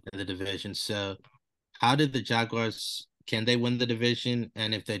spot in the division. So how did the Jaguars, can they win the division?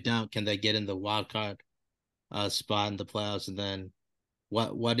 And if they don't, can they get in the wild card spot in the playoffs? And then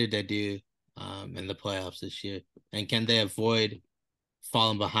what did they do in the playoffs this year? And can they avoid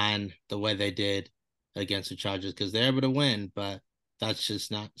falling behind the way they did against the Chargers? Because they're able to win, but that's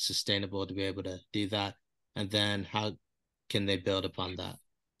just not sustainable to be able to do that. And then how can they build upon that?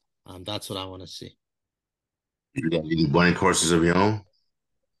 That's what I want to see. You got any burning courses of your own?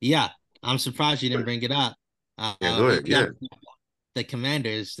 Yeah, I'm surprised you didn't bring it up. Yeah, go ahead. Yeah. The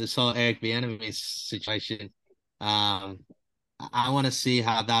Commanders, this whole Eric Bieniemy situation. I want to see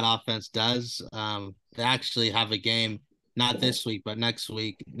how that offense does. They actually have a game not this week, but next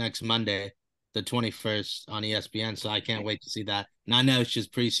week, next Monday, the 21st on ESPN. So I can't wait to see that. And I know it's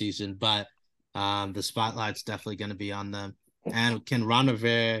just preseason, but the spotlight's definitely going to be on them. And can Ron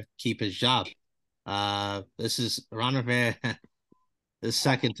Rivera keep his job? This is Ron Rivera. The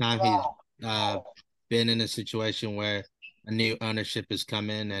second time he's been in a situation where a new ownership has come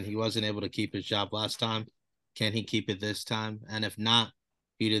in and he wasn't able to keep his job last time. Can he keep it this time? And if not,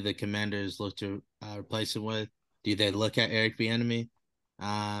 who do the Commanders look to replace him with? Do they look at Eric Bieniemy?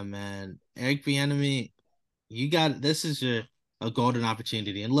 And Eric Bieniemy, this is a golden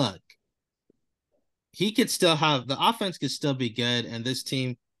opportunity. And look, he could still have the offense could still be good, and this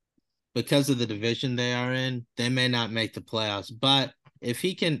team, because of the division they are in, they may not make the playoffs. But if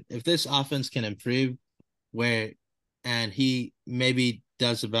this offense can improve, and he maybe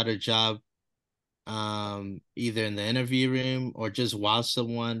does a better job, either in the interview room or just wow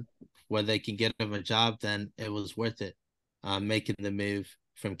someone where they can get him a job, then it was worth it, making the move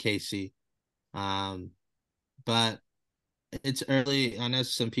from KC. But it's early. I know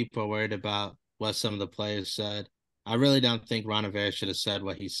some people are worried about what some of the players said. I really don't think Ron Rivera should have said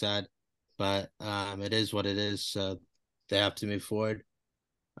what he said, but it is what it is. So they have to move forward.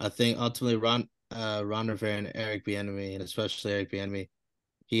 I think ultimately Ron Rivera and Eric Bieniemy, and especially Eric Bieniemy,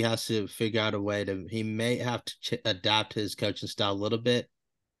 he has to figure out a way he may have to adapt his coaching style a little bit,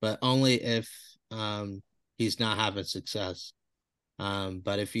 but only if he's not having success.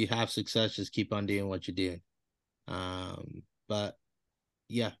 But if you have success, just keep on doing what you're doing. But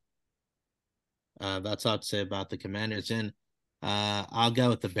yeah, that's all I'd say about the Commanders. And I'll go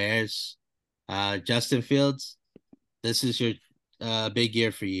with the Bears. Justin Fields, this is your big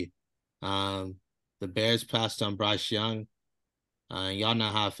year for you. The Bears passed on Bryce Young. Y'all know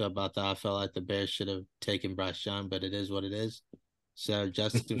how I feel about that. I felt like the Bears should have taken Bryce Young, but it is what it is. So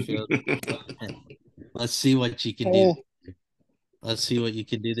Justin Fields, let's see what you can do. Let's see what you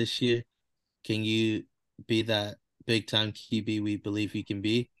can do this year. Can you be that big time QB we believe you can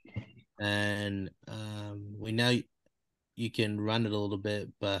be? And we know you can run it a little bit,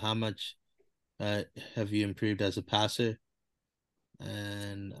 but how much have you improved as a passer?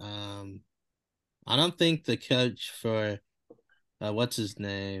 And I don't think the coach for what's his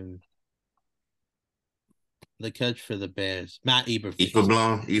name? The coach for the Bears, Matt Eberflus.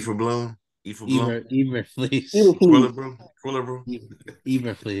 Eberflus. Eberflus. Eberflus.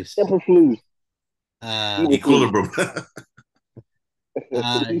 Eberflus. Eberflus. Equilibrium.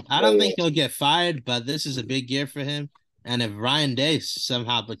 I don't think he'll get fired, but this is a big year for him. And if Ryan Day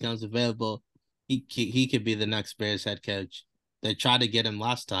somehow becomes available, he could be the next Bears head coach. They tried to get him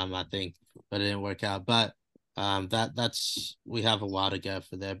last time, I think, but it didn't work out. But that's we have a while to go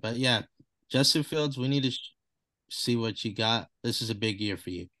for there. But yeah, Justin Fields, we need to see what you got. This is a big year for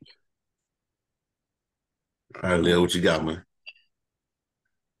you. All right, Leo, what you got, man?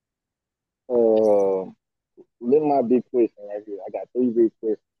 Let my big question right here. I got three big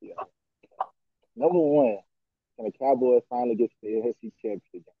questions here. Number one, can the Cowboys finally get to the NFC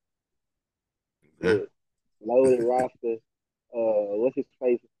Championship Yeah. with loaded roster? What's his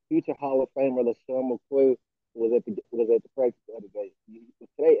face? Future Hall of Famer LaShawn McCoy was at the practice the other day.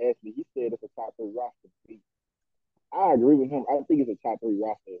 Today, actually, he said it's a top three roster. I agree with him. I think it's a top three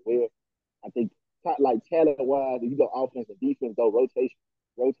roster as well. I think like talent wise, if you go offense and defense, go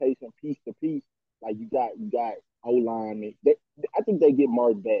rotation, piece to piece. Like you got O line. I think they get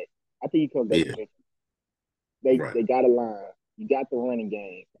Mark back. I think he comes back Yeah. eventually. Right. They got a line. You got the running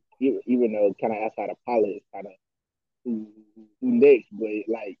game, even though kind of outside of Pollard, kind of who next, but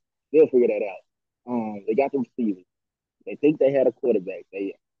like they'll figure that out. They got the receivers. They think they had a quarterback.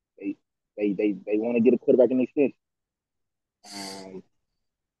 They they want to get a quarterback in the extension. Um,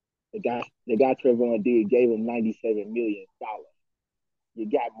 they got Trevon Diggs, gave him $97 million. You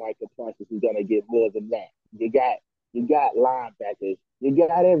got Michael Parsons who's gonna get more than that. You got linebackers. You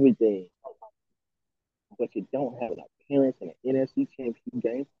got everything, but you don't have an appearance in an NFC Championship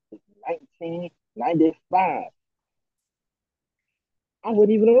game since 1995. I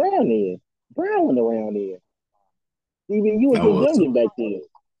wasn't even around then. Brown wasn't around then. Even you was I a was. youngin back then.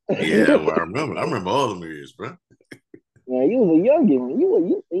 Yeah, well, I remember. I remember all the years, bro. Man, you was a youngin.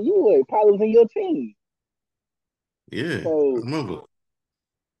 You were probably was in your team. Yeah, I So remember.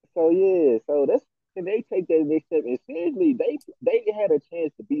 so yeah. So that's can they take that next step? And seriously, they had a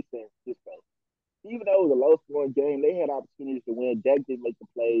chance to beat San Francisco. Even though it was a low scoring game, they had opportunities to win. Dak didn't make the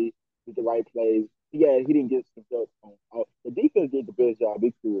plays, with the right plays. Yeah, he didn't get some stuff on. The defense did the best job,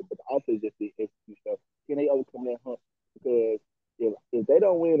 big cool, but the offense just did execute stuff. Can they overcome that hump? Because if they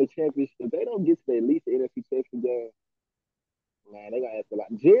don't win the championship, if they don't get to at least the NFC championship game, man, they gotta ask a lot.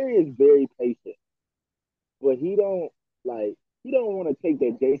 Jerry is very patient, but he don't want to take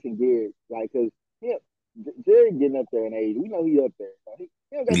that Jason Garrett because him Jerry getting up there in age. We know he up there.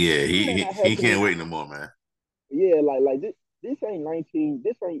 So Yeah, he may he not have he too can't many. wait no more, man. Yeah, like this ain't 19.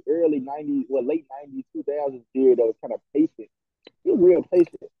 This ain't early 90s, well late 90s, 2000s period that was kind of patient. He was real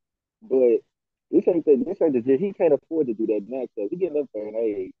patient, but this ain't the he can't afford to do that now because he getting up there in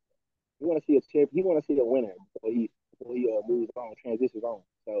age. He want to see a champ. He want to see a winner before he moves on, transitions on.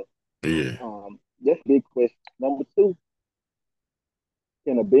 So Yeah. that's a big question. Number two,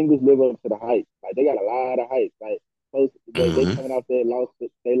 can the Bengals live up to the hype? Like they got a lot of hype. Like they Mm-hmm. coming off that loss.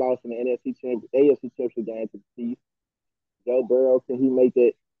 They lost in the AFC Championship game to the Chiefs. Joe Burrow, can he make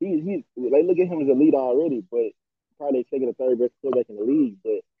that? They look at him as a leader already, but probably second or third best quarterback in the league.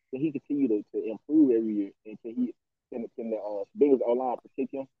 But can he continue to improve every year? And can the Bengals O line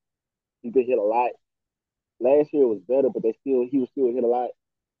protect him? He's been hit a lot. Last year was better, but he was still hit a lot.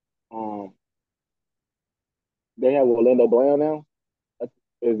 Um, they have Orlando Brown now as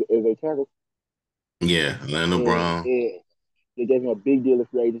a tackle, Yeah, Orlando Brown. and they gave him a big deal of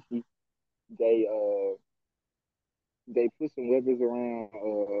free agency. They uh they put some weapons around.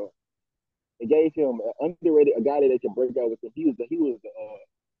 They gave him an underrated a guy that they can break out with him. He was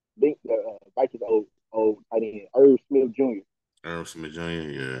the Vikings old tight end Irv Smith Jr. Earl Smith Jr.,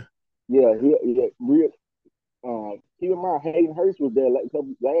 yeah. Yeah, real. Keep in mind, Hayden Hurst was there like a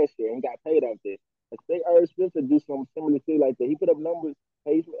couple last year and got paid out there. Expect Irv Smith to do some similar thing like that. He put up numbers.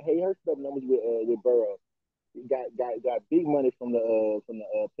 Hayden Hurst put up numbers with Burrow. He got big money from the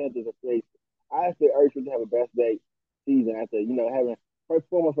Panthers of free. I expect Irv Smith to have a best day season after having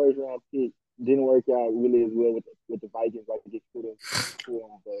former first round pick didn't work out really as well with the Vikings like it could have,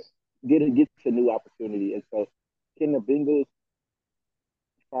 but get a new opportunity. And so can the Bengals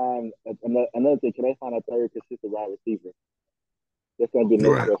find another thing? Can they find a third consistent wide receiver? That's gonna be the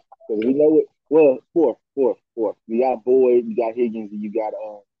next Right. question. Because we know it. Well, fourth. You got Boyd, you got Higgins, and you got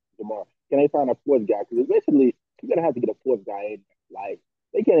Jamar. Can they find a fourth guy? Because eventually you're gonna have to get a fourth guy in. Like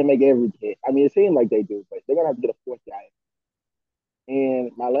they can't make every kid. I mean, it seems like they do, but they're gonna have to get a fourth guy in.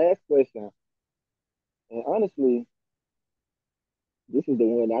 And my last question, and honestly, this is the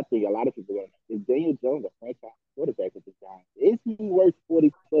one I think a lot of people are gonna know. Is Daniel Jones a franchise quarterback with the Giants? Is he worth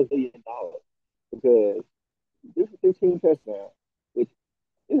 $40+ million? Because this is 15 touchdowns, which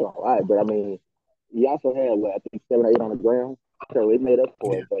is all right, but I mean, he also had what I think 7 or 8 on the ground, so it made up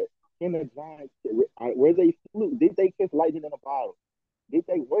for Yeah. it. But in the Giants, were they fluke? Did they catch lightning in a bottle? Did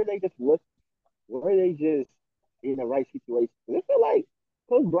they? Were they just lucky? Were they just in the right situation? I feel like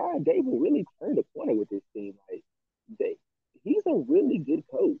Coach Brian Dable really turned the corner with this team. Like they, he's a really good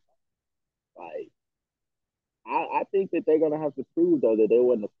coach. Like I think that they're gonna have to prove though that they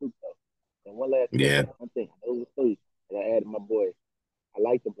wasn't a fluke though. And one last Yeah. question, one thing, those are three. And I added my boy. I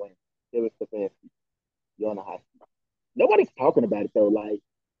like the brand. Kevin Stefanski. You're on the hot seat. Nobody's talking about it though. Like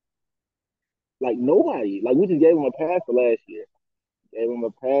nobody. Like we just gave him a pass for last year. Gave him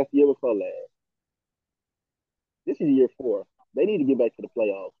a pass year before last. This is year 4. They need to get back to the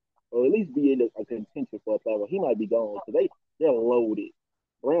playoffs, or at least be in a contention for a playoff. He might be gone because they're loaded.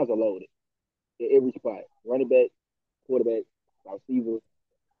 Browns are loaded at every spot. Running back, quarterback, receiver,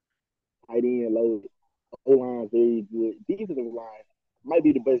 tight end loaded. O line very good. Defensive line might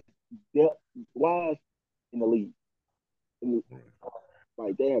be the best depth wise in the league.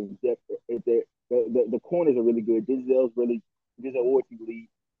 Like they have depth at their the corners are really good. Denzel Ortiz lead.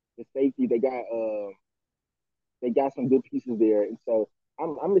 The safety they got some good pieces there, and so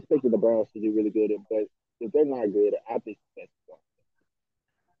I'm expecting the Browns to do really good. But if they're not good, I think that's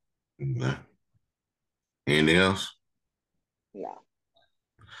Nah. Anything else? nah.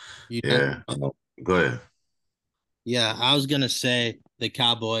 You know, Yeah. Go ahead. yeah, I was gonna say the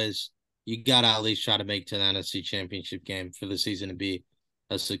Cowboys, you gotta at least try to make to the NFC Championship game for the season to be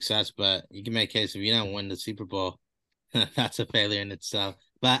a success. But you can make a case if you don't win the Super Bowl, that's a failure in itself.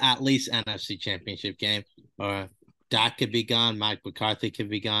 But at least NFC Championship game, or Dak could be gone, Mike McCarthy could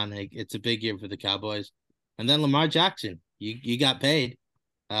be gone. It's a big year for the Cowboys, and then Lamar Jackson, you got paid,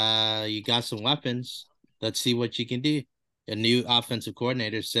 you got some weapons. Let's see what you can do. A new offensive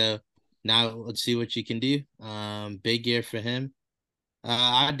coordinator, so now let's see what you can do. Big year for him.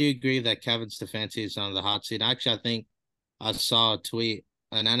 I do agree that Kevin Stefanski is on the hot seat. Actually, I think I saw a tweet.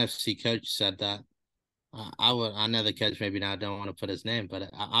 An NFC coach said that I know the coach maybe now don't want to put his name, but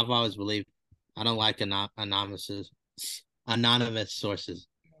I've always believed I don't like anonymous sources.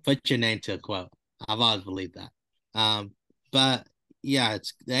 Put your name to a quote. I've always believed that. But yeah,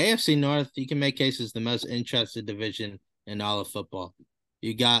 it's the AFC North. You can make cases the most interested division in all of football.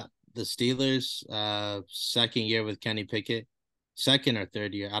 You got the Steelers, second year with Kenny Pickett, second or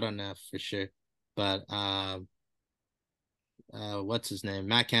third year, I don't know for sure, but what's his name?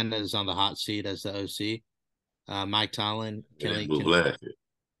 Matt Canada is on the hot seat as the OC. Mike Tomlin, And Blue Black.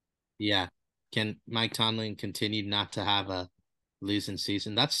 yeah, can Mike Tomlin continue not to have a losing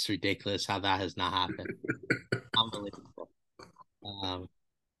season? That's ridiculous how that has not happened. Unbelievable. Um,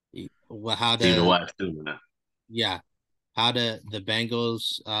 well, how Team to to watch too, man. yeah, how do the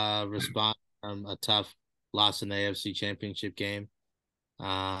Bengals respond from a tough loss in the AFC Championship game?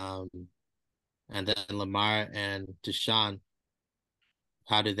 Um, and then Lamar and Deshaun,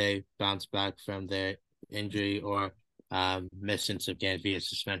 how do they bounce back from their injury or missing some games via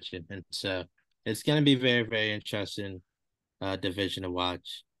suspension? And so it's going to be very, very interesting division to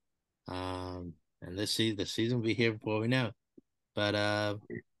watch. And the season will be here before we know. But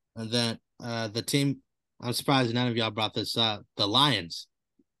and then the team, I'm surprised none of y'all brought this up. The Lions,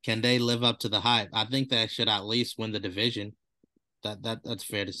 can they live up to the hype? I think they should at least win the division. That's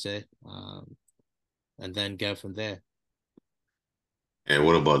fair to say. And then go from there. And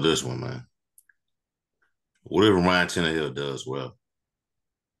what about this one, man? Whatever Ryan Tannehill does well,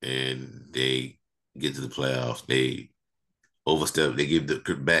 and they get to the playoffs, they overstep, they give the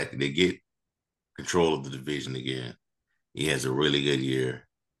back, they get control of the division again. He has a really good year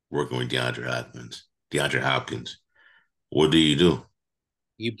working with DeAndre Hopkins. What do you do?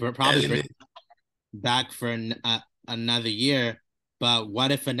 You As probably in bring it? back for another year, but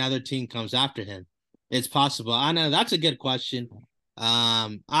what if another team comes after him? It's possible. I know that's a good question.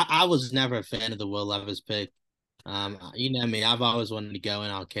 I was never a fan of the Will Levis pick. You know me, I've always wanted to go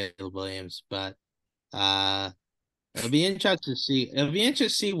in on Caleb Williams, but uh, it'll be interesting to see. It'll be interesting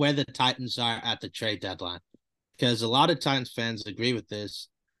to see where the Titans are at the trade deadline, because a lot of Titans fans agree with this.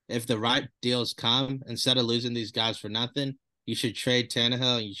 If the right deals come, instead of losing these guys for nothing, you should trade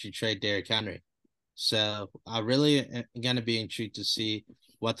Tannehill and you should trade Derrick Henry. So I really am going to be intrigued to see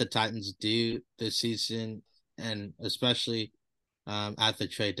what the Titans do this season, and especially at the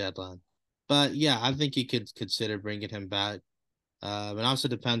trade deadline. But yeah, I think you could consider bringing him back. It also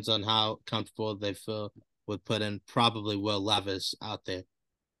depends on how comfortable they feel with putting probably Will Levis out there.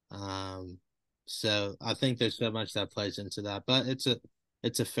 Um, so I think there's so much that plays into that, but it's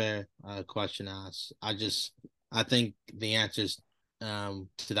a fair question to ask. I think the answers to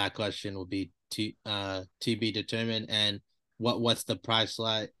that question will be to be determined, and what's the price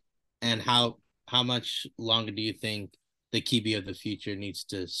like, and how much longer do you think the QB of the future needs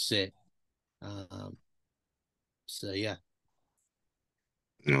to sit? Um, so yeah.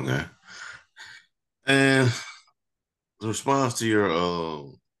 Okay. And the response to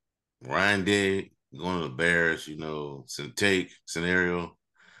your Ryan Day going to the Bears, take scenario.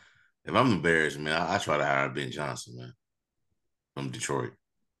 If I'm the Bears, man, I try to hire Ben Johnson, man, from Detroit.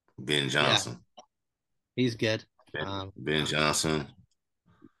 Ben Yeah, Johnson. he's good. Ben Johnson,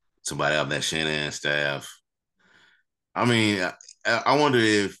 somebody out that Shanahan staff. I mean, I wonder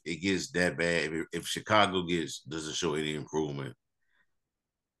if it gets that bad. If Chicago doesn't show any improvement,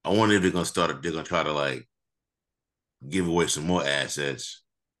 I wonder if they're gonna try to like give away some more assets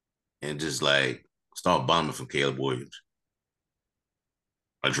and just like start bombing from Caleb Williams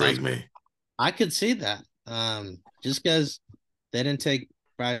or That's Drake May. I could see that. Just because they didn't take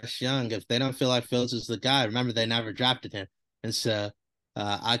Bryce Young, if they don't feel like Fields is the guy, remember they never drafted him, and so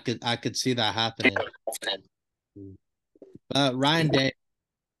I could see that happening. But Ryan Day,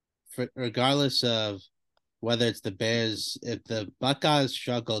 regardless of whether it's the Bears, if the Buckeyes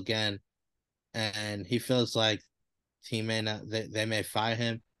struggle again, and he feels like he may not, they may fire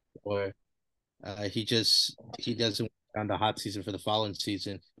him, or he doesn't on the hot season for the following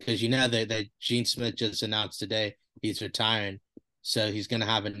season, because that Gene Smith just announced today he's retiring, so he's going to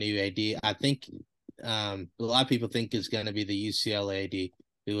have a new AD. I think a lot of people think it's going to be the UCLA AD,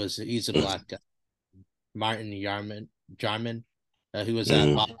 he's a black guy, Martin Jarman, who was at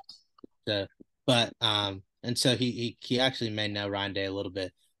Mm-hmm. Boston. But and so he actually may know Ryan Day a little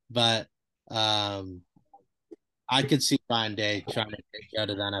bit, but I could see Ryan Day trying to go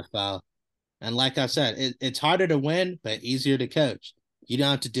to the NFL. And like I said, it's harder to win, but easier to coach. You don't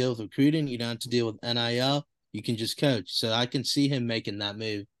have to deal with recruiting. You don't have to deal with NIL. You can just coach. So I can see him making that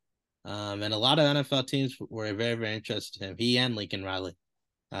move. And a lot of NFL teams were very, very interested in him. He and Lincoln Riley,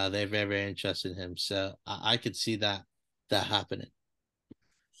 they're very, very interested in him. So I could see that happening.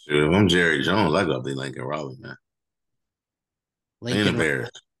 Sure, if I'm Jerry Jones, I got the Lincoln Raleigh, man. Ain't the Lincoln Bears.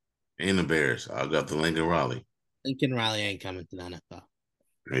 Ain't the Bears. I got the Lincoln Raleigh. Lincoln Riley ain't coming to the NFL.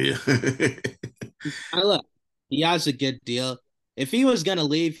 Yeah. Look, he has a good deal. If he was gonna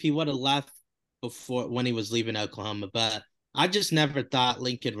leave, he would have left before when he was leaving Oklahoma. But I just never thought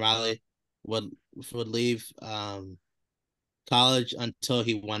Lincoln Riley would leave college until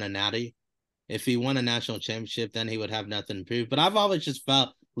he won a natty. If he won a national championship, then he would have nothing to prove. But I've always just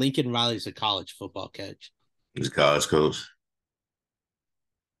felt Lincoln Riley's a college football coach. He's a college coach.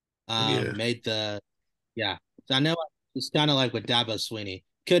 Yeah. Made the Yeah. So I know it's kind of like with Dabo Swinney.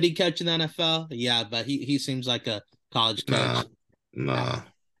 Could he coach in the NFL? Yeah, but he seems like a college Nah. coach. Nah. So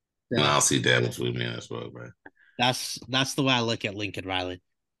Nah, I'll see that between me as well, bro. that's the way I look at Lincoln Riley.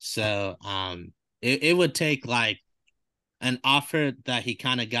 So it would take like an offer that he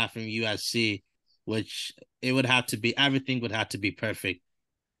kind of got from USC, which it would have to be everything would have to be perfect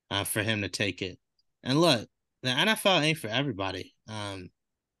for him to take it. And look, the NFL ain't for everybody.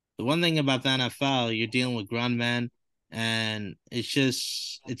 The one thing about the NFL, you're dealing with grown men, and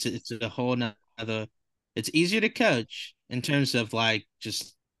it's a whole nother. It's easier to coach in terms of like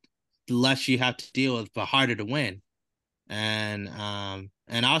just less you have to deal with, but harder to win. And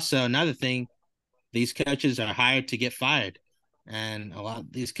also another thing, these coaches are hired to get fired, and a lot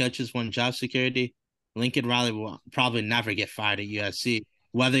of these coaches want job security. Lincoln Riley will probably never get fired at USC.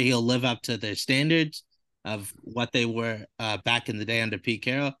 Whether he'll live up to their standards of what they were back in the day under Pete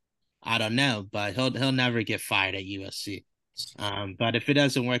Carroll, I don't know, but he'll never get fired at USC. But if it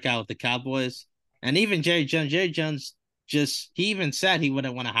doesn't work out with the Cowboys, and even Jerry Jones he even said he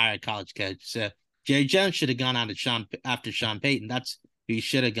wouldn't want to hire a college coach. So Jerry Jones should have gone out after Sean Payton. That's who he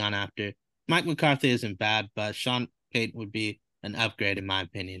should have gone after. Mike McCarthy isn't bad, but Sean Payton would be an upgrade in my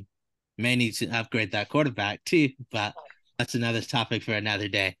opinion. May need to upgrade that quarterback too, but that's another topic for another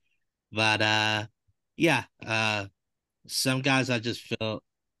day. But yeah, some guys I just feel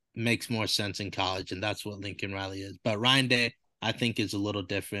makes more sense in college, and that's what Lincoln Riley is. But Ryan Day, I think, is a little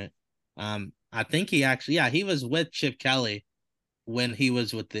different. I think he was with Chip Kelly when he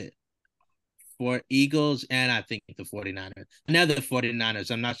was with the for Eagles and I think the 49ers. I know the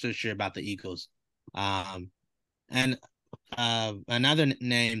 49ers. I'm not so sure about the Eagles. And another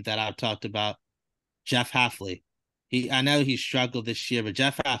name that I've talked about, Jeff Hafley. I know he struggled this year, but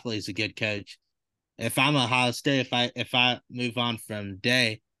Jeff Hafley is a good coach. If I'm Ohio State, if I move on from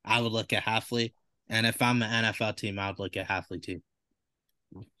Day, I would look at Hafley. And if I'm an NFL team, I would look at Hafley too.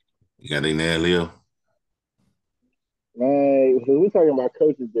 You got anything there, Leo? Man, so we're talking about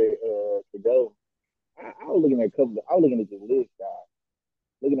coaches that to go. I was looking at a couple. I was looking at the list, guys.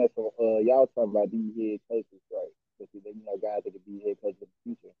 Looking at some. Y'all talking about these head coaches, right? Especially guys that could be head coaches in the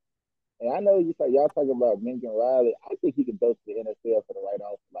future. And I know y'all talking about Lincoln Riley. I think he could go to the NFL for the right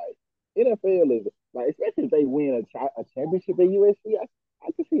offer. Like NFL is like, especially if they win a championship at USC.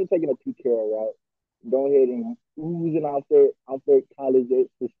 I can see him taking a Pete Carroll route, go ahead and oozing off that college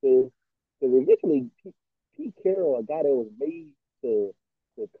success. Because eventually, Pete Carroll, a guy that was made to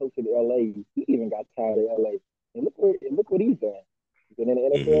coach in LA, he even got tired of LA. And look what he's done. He's been in the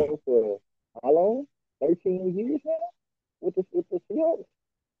Mm-hmm. NFL for how long? 13 years now with the Seahawks.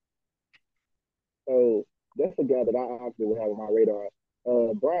 So that's a guy that I actually would have on my radar.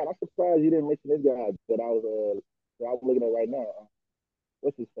 Brian, I'm surprised you didn't mention this guy that I was looking at right now.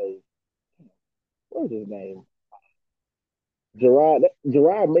 What's his face? What's his name?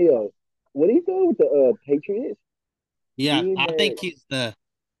 Gerard Mayo. What he doing with the Patriots? Yeah, Being I there, think he's the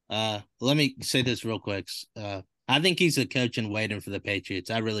let me say this real quick. I think he's a coach in waiting for the Patriots.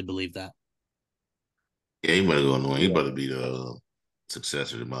 I really believe that. Yeah, he better go on. He yeah, better be the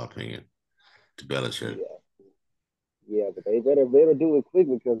successor, in my opinion, to Belichick. yeah, yeah. But they better do it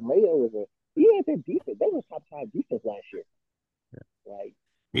quickly because Mayo was he had that defense. They were top five defense last year. Like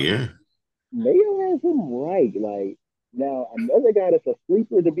Yeah. Mayo has him right. Like now another guy that's a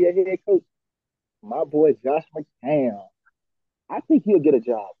sleeper to be a head coach, my boy Josh McCown. I think he'll get a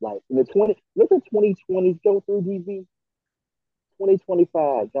job. Like in the 2020s go through DB.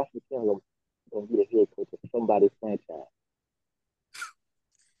 2025, Josh McCown gonna be the head coach of somebody's franchise.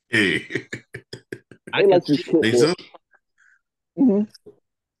 Hey. I They could like to see shit Think for so?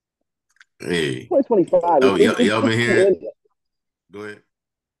 Hey. 2025. Oh, It's y'all been too hearing? early. Go ahead.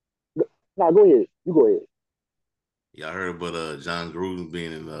 Nah, go ahead. You go ahead. Y'all heard about John Gruden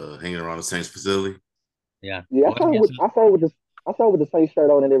being hanging around the Saints facility? Yeah. Yeah, Well, I guess I saw with the same shirt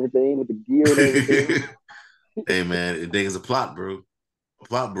on and everything, with the gear and everything. Hey man, it think it's a plot, bro. A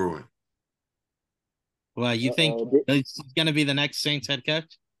plot brewing. well, you think Uh-oh. he's gonna be the next Saints head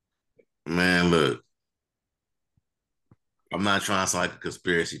coach? Man, look, I'm not trying to sound like a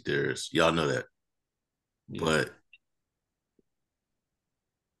conspiracy theorist. Y'all know that. Yeah. But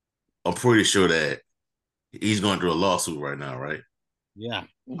I'm pretty sure that he's going through a lawsuit right now, right? Yeah.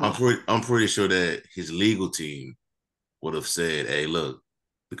 Mhm. I'm pretty sure that his legal team would have said, "Hey, look,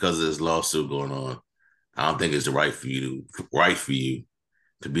 because of this lawsuit going on, I don't think it's the right for you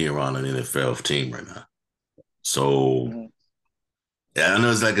to be around an NFL team right now." So Mhm. yeah, I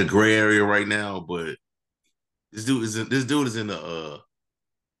know it's like a gray area right now, but this dude is in the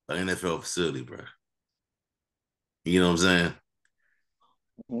an NFL facility, bro. You know what I'm saying?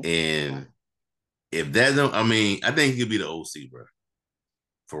 Mhm. And if that don't, I mean, I think he could be the OC, bro,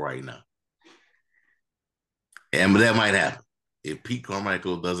 for right now. And but that might happen if Pete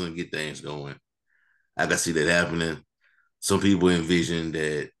Carmichael doesn't get things going. I can see that happening. Some people envision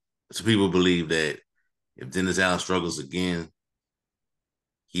that. Some people believe that if Dennis Allen struggles again,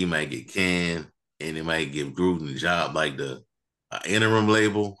 he might get canned, and it might give Gruden the job, like the interim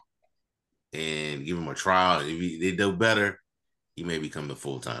label, and give him a trial. If they do better, he may become the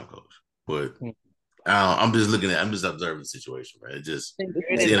full time coach. But I'm just observing the situation, right? This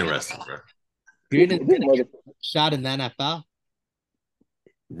It's mother, interesting, bro. Gruden's this gonna get mother. a shot in the NFL.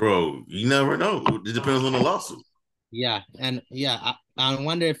 Bro, you never know. It depends on the lawsuit. Yeah, and yeah, I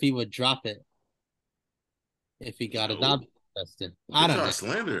wonder if he would drop it if he got a job No, tested. they I don't try to know.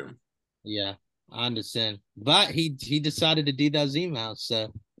 slander him. Yeah, I understand, but he decided to do those emails,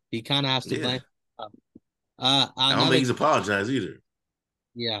 so he kind of has to Yeah, blame. I don't think Another he's apologized either.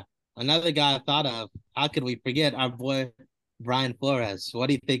 yeah, another guy I thought of. How could we forget our boy Brian Flores? What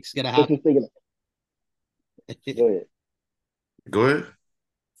do you think's gonna Just happen? was thinking. Go ahead. Go ahead.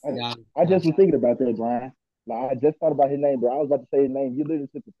 Yeah, I just was thinking about that, Brian. Like, I just thought about his name, bro. I was about to say his name. You literally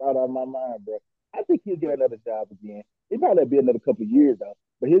took the thought out of my mind, bro. I think he'll get another job again. It might not be another couple of years though,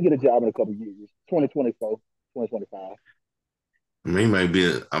 but he'll get a job in a couple of years. 2024, 2025. I mean, he might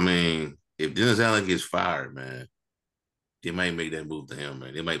be. I mean, if Dennis Allen gets fired, man, they might make that move to him,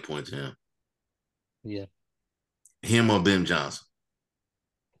 man. They might point to him, yeah, him or Ben Johnson.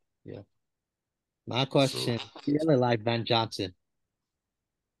 yeah. My So, question: do you really like Ben Johnson?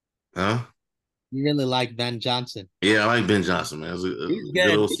 huh? You really like Ben Johnson. Yeah, I like Ben Johnson, man. It was He's a good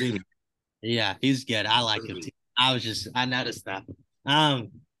good. old season. Yeah, he's good. I like him too. I noticed that. Um,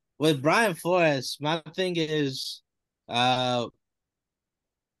 with Brian Flores, my thing is, uh,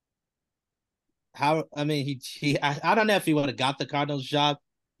 how I mean I don't know if he would have got the Cardinals job,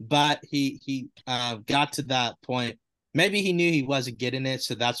 but he got to that point. Maybe he knew he wasn't getting it,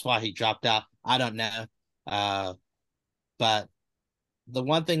 so that's why he dropped out. I don't know. Uh, but the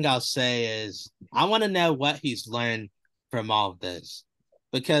one thing I'll say is I want to know what he's learned from all of this.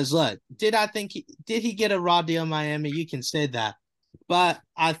 Because look, did he get a raw deal in Miami? You can say that. But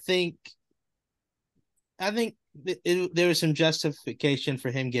I think there was some justification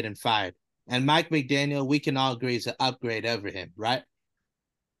for him getting fired. And Mike McDaniel, we can all agree, is an upgrade over him, right?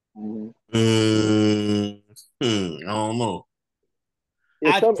 Mm-hmm. I don't know.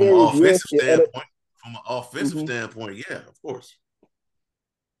 In I some From an areas, yes. offensive In other, standpoint, from an offensive mm-hmm. standpoint, yeah, of course.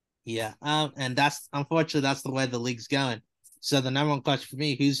 Yeah. And that's unfortunately that's the way the league's going. So the number one question for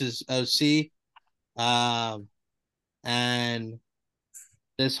me, who's his OC? And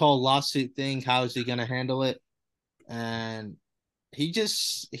this whole lawsuit thing, how is he gonna handle it? And he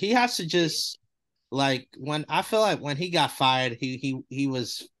has to just like when I feel like when he got fired, he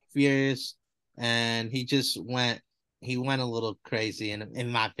was furious and he went a little crazy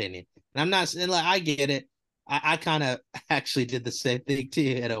in my opinion. And I'm not saying like I get it. I kind of actually did the same thing too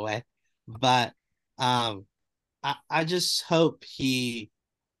in a way. But um I just hope he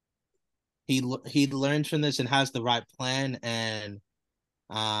learns from this and has the right plan and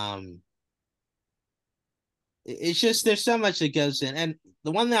um it's just there's so much that goes in. And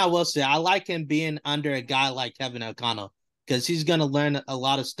the one thing I will say, I like him being under a guy like Kevin O'Connell because he's going to learn a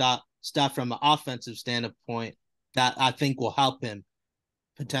lot of stuff from an offensive standpoint that I think will help him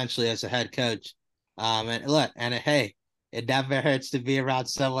potentially as a head coach. And look, and hey, it never hurts to be around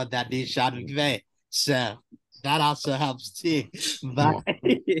someone that needs Sean McVay. So that also helps too. Come But on.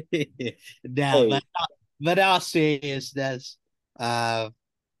 no, Hey, but all seriousness, uh,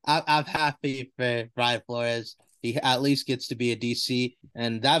 I'm happy for Brian Flores. He at least gets to be a DC,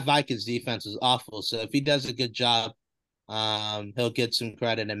 and that Vikings defense is awful. So if he does a good job, he'll get some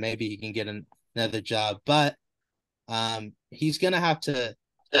credit, and maybe he can get another job. But he's gonna have to.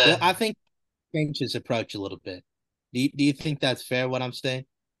 I think change his approach a little bit. Do you think that's fair? What I'm saying?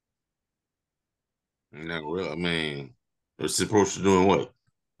 Not real. I mean, what's supposed to doing what?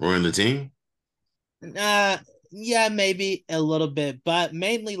 Running the team? Uh, yeah, maybe a little bit, but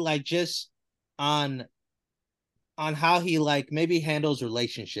mainly like just on how he like maybe handles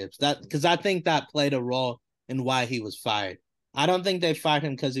relationships. That because I think that played a role in why he was fired. I don't think they fired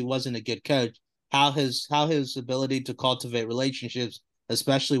him because he wasn't a good coach. How his ability to cultivate relationships,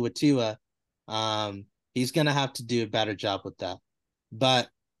 especially with Tua, he's gonna have to do a better job with that. But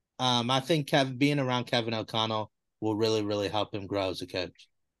I think Kevin being around Kevin O'Connell will really, really help him grow as a coach.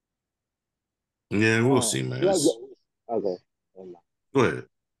 Yeah, we'll see, man. yeah, yeah. Okay. Go ahead.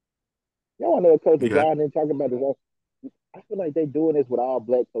 Y'all want to know a coach that Yeah. y'all didn't talk about this? I feel like they doing this with all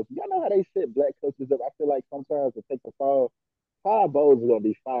black coaches. Y'all know how they set black coaches up. I feel like sometimes to take the fall, Todd Bowles is gonna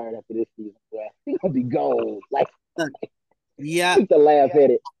be fired after this season. Bro. He's gonna be gone. Like Yeah, used to laugh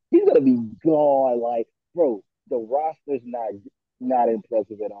at it. He's gonna be gone. Like, bro, the roster's not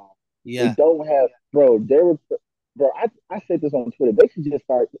impressive at all. They yeah, don't have, bro. Bro. I said this on Twitter. They should just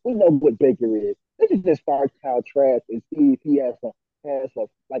start. We know what Baker is. They should just start Kyle Trask and see if he has a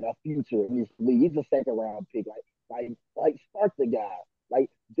like a future in this league. He's a second round pick. Like start the guy. Like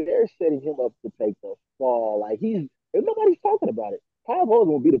they're setting him up to take the fall. Like and nobody's talking about it. Todd Bowles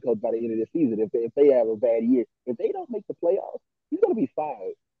won't be the coach by the end of the season if they have a bad year. If they don't make the playoffs, he's gonna be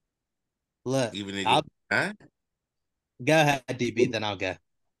fired. look, Even they go I'll nine, go ahead, DB, then I'll go.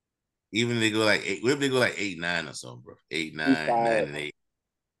 even they go like eight. What if they go like 8-9 or something, bro? Eight, He's nine, nine, fired. and eight.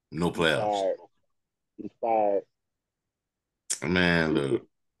 No He's playoffs. fired. He's fired. Man, look.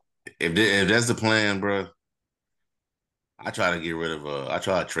 If that's the plan, bro, I try to get rid of I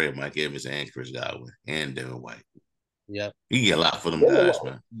try to trade Mike Evans and Chris Godwin and Devin White. Yep. You get a lot for them David, guys,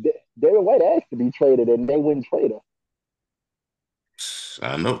 man. David White asked to be traded, and they wouldn't trade him.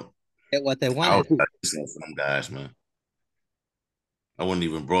 I know. Get what they I was wanted. listening for them guys, man. I wouldn't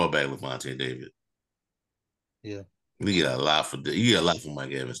even brought back Levante David. Yeah. You get a lot for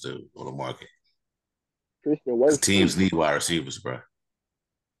Mike Evans too on the market. Christian Because Wirfs too. teams need wide receivers, bro.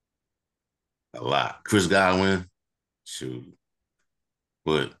 A lot. Chris Godwin, shoot.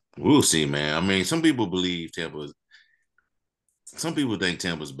 But we'll see, man. I mean, some people believe some people think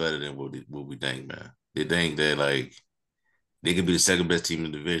Tampa's better than what we think, man. They think that like they could be the second best team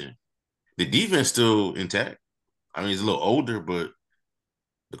in the division. The defense still intact. I mean, it's a little older, but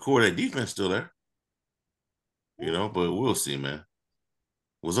the core of that defense still there. but we'll see, man.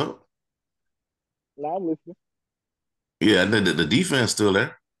 What's up? Now I'm listening. Yeah, the defense still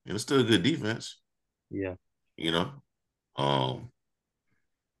there. It's still a good defense. Yeah. You know, um,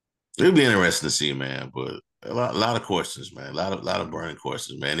 it'll be interesting to see, man. But a lot of questions, man. A lot of burning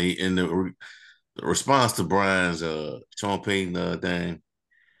questions, man. The response to Brian's Sean Payton thing.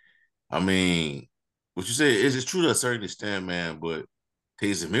 I mean, what you say is true to a certain extent, man. But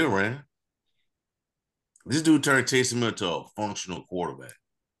Taysom Hill ran. This dude turned Taysom Hill into a functional quarterback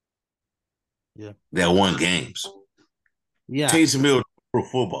Yeah. that won games. Yeah. Taysom Hill pro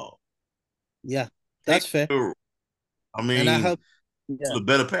football. Yeah. Taysom That's fair. Hill, I And I mean, hope, yeah. he's a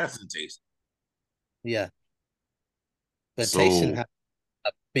better passer than Taysom. Yeah. But Taysom So, has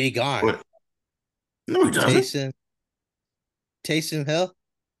a big arm. but no, he doesn't. Taysom Hill.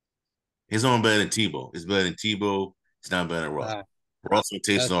 His arm better than Tebow. It's better than Tebow. It's not better than Russell. Russell and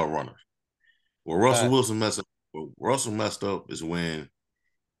Taysom are runners. Well, Russell Wilson messed up. What Russell messed up is when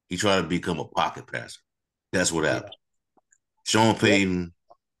he tried to become a pocket passer. That's what happened. Sean Payton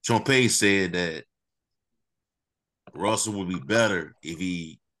said that Russell would be better if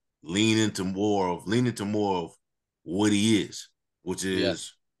he leaned into more of what he is, which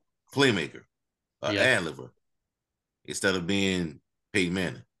is playmaker, ad libber, instead of being Peyton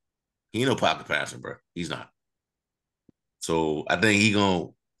Manning. He ain't no pocket passer, bro. He's not. So I think he gonna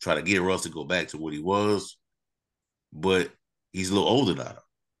try to get Russ to go back to what he was, but he's a little older now.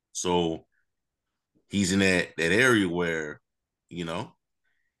 So he's in that area where, you know,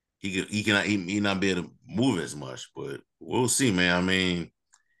 he not be able to move as much, but we'll see, man. I mean,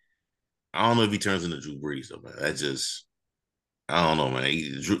 I don't know if he turns into Drew Brees though, man. I don't know, man.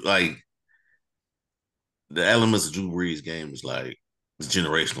 Like the elements of Drew Brees' game is like it's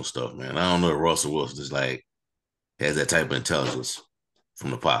generational stuff, man. I don't know if Russell Wilson just like has that type of intelligence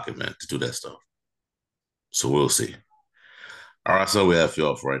from the pocket, man, to do that stuff. So we'll see. All right, so we have you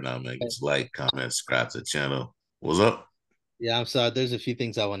off right now, man. Just like, comment, subscribe to the channel. What's up? Yeah, I'm sorry. There's a few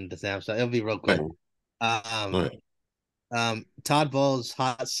things I wanted to say. I'm sorry. It'll be real quick. Go ahead. Todd Bowles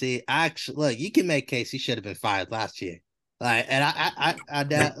hot seat. Actually, look, you can make case he should have been fired last year. Like, and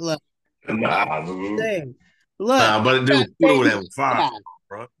I look, same. Look, But dude, Fuda would have fired,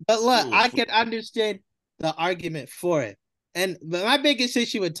 bro. but look, I can understand the argument for it. But my biggest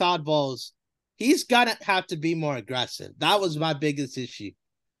issue with Todd Bowles, he's gonna have to be more aggressive. That was my biggest issue.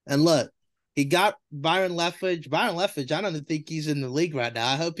 And look, he got Byron Leftwich. Byron Leftwich, I don't think he's in the league right now.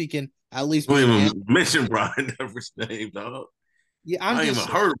 I hope he can at least be. Don't even mention Brian Never's name, dog. Yeah, I ain't even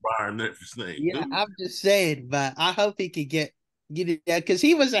heard of Byron Never's name. Yeah, dude. I'm just saying, but I hope he could get it because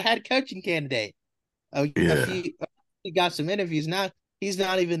he was a head coaching candidate. He got some interviews. Now he's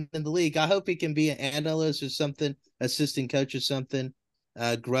not even in the league. I hope he can be an analyst or something, assistant coach or something,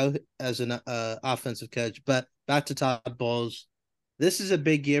 grow as an offensive coach. But back to Todd Bowles, this is a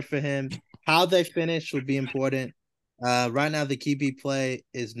big year for him. How they finish would be important. Right now, the QB play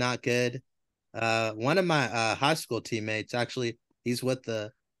is not good. One of my high school teammates, actually, he's with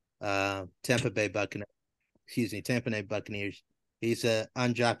the Tampa Bay Buccaneers. He's an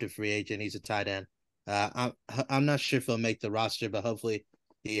undrafted free agent. He's a tight end. I'm not sure if he'll make the roster, but hopefully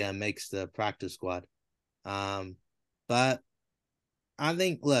he makes the practice squad. But I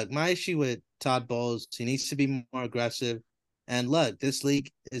think, look, my issue with Todd Bowles, he needs to be more aggressive. And look, this league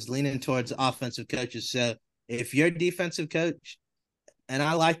is leaning towards offensive coaches. So if you're a defensive coach, and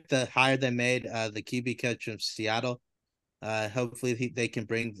I like the hire they made, the QB coach from Seattle. Hopefully they can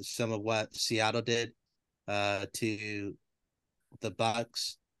bring some of what Seattle did to the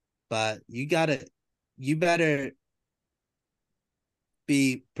Bucks. But you better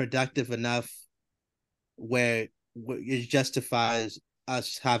be productive enough where it justifies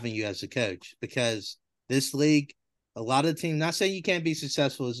us having you as a coach, because this league, a lot of teams, not saying you can't be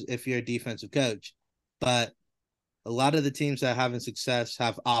successful if you're a defensive coach, but a lot of the teams that are having success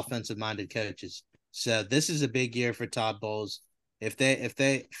have offensive minded coaches. So this is a big year for Todd Bowles. If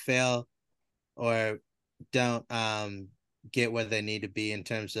they fail or don't get where they need to be in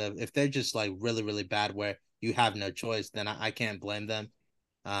terms of, if they're just like really, really bad where you have no choice, then I can't blame them.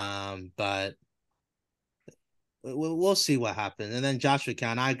 But we'll see what happens. And then Joshua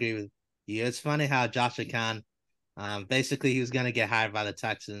Khan, I agree with you. It's funny how Joshua Khan, basically he was going to get hired by the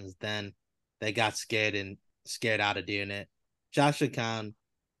Texans. Then they got scared out of doing it. Joshua Khan,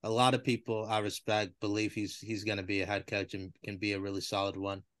 a lot of people I respect believe he's going to be a head coach and can be a really solid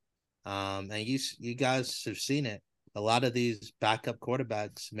one. And you guys have seen it. A lot of these backup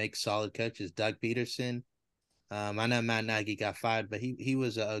quarterbacks make solid coaches. Doug Peterson. I know Matt Nagy got fired, but he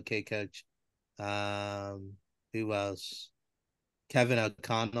was an okay coach. Who else? Kevin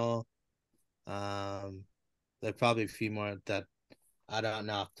O'Connell. There are probably a few more that I don't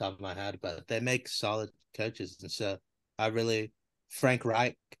know off the top of my head, but they make solid coaches. And so Frank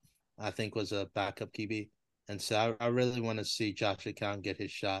Reich, I think, was a backup QB. And so I really want to see Josh McCown get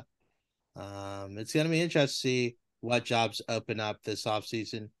his shot. It's going to be interesting to see what jobs open up this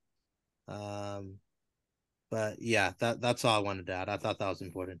offseason. But yeah, that's all I wanted to add. I thought that was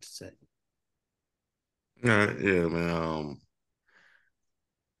important to say. Yeah, man.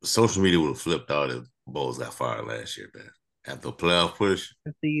 Social media would have flipped out if Bowles got fired last year, man. After a playoff push,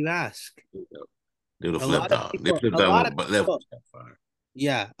 Do you ask? they would have A flipped lot of out. They people, flipped a out lot when of Leftwich people, got fired.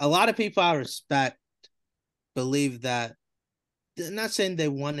 yeah, a lot of people I respect believe that. They're not saying they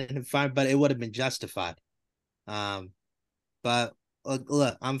wanted him fired, but it would have been justified. Um, But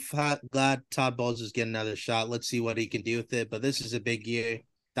look, I'm glad Todd Bowles is getting another shot. Let's see what he can do with it. But this is a big year.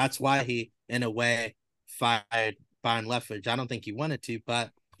 That's why he, in a way, fired Byron Leftwich. I don't think he wanted to,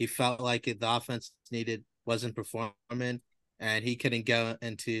 but he felt like the offense wasn't performing, and he couldn't go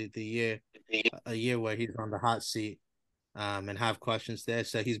into a year where he's on the hot seat, and have questions there.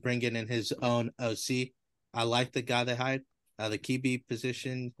 So he's bringing in his own OC. I like the guy they hired. The QB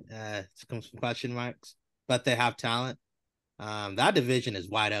position, some question marks, but they have talent. That division is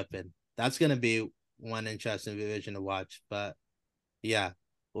wide open. That's going to be one interesting division to watch. But yeah,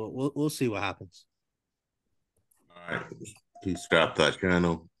 we'll see what happens. All right. Please subscribe to our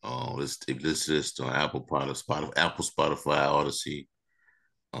channel. This is on Apple Spotify, Odyssey,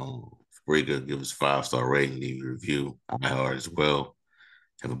 Spreaker. Give us a 5-star rating, leave a review. iHeart as well.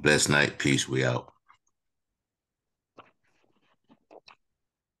 Have a blessed night. Peace. We out.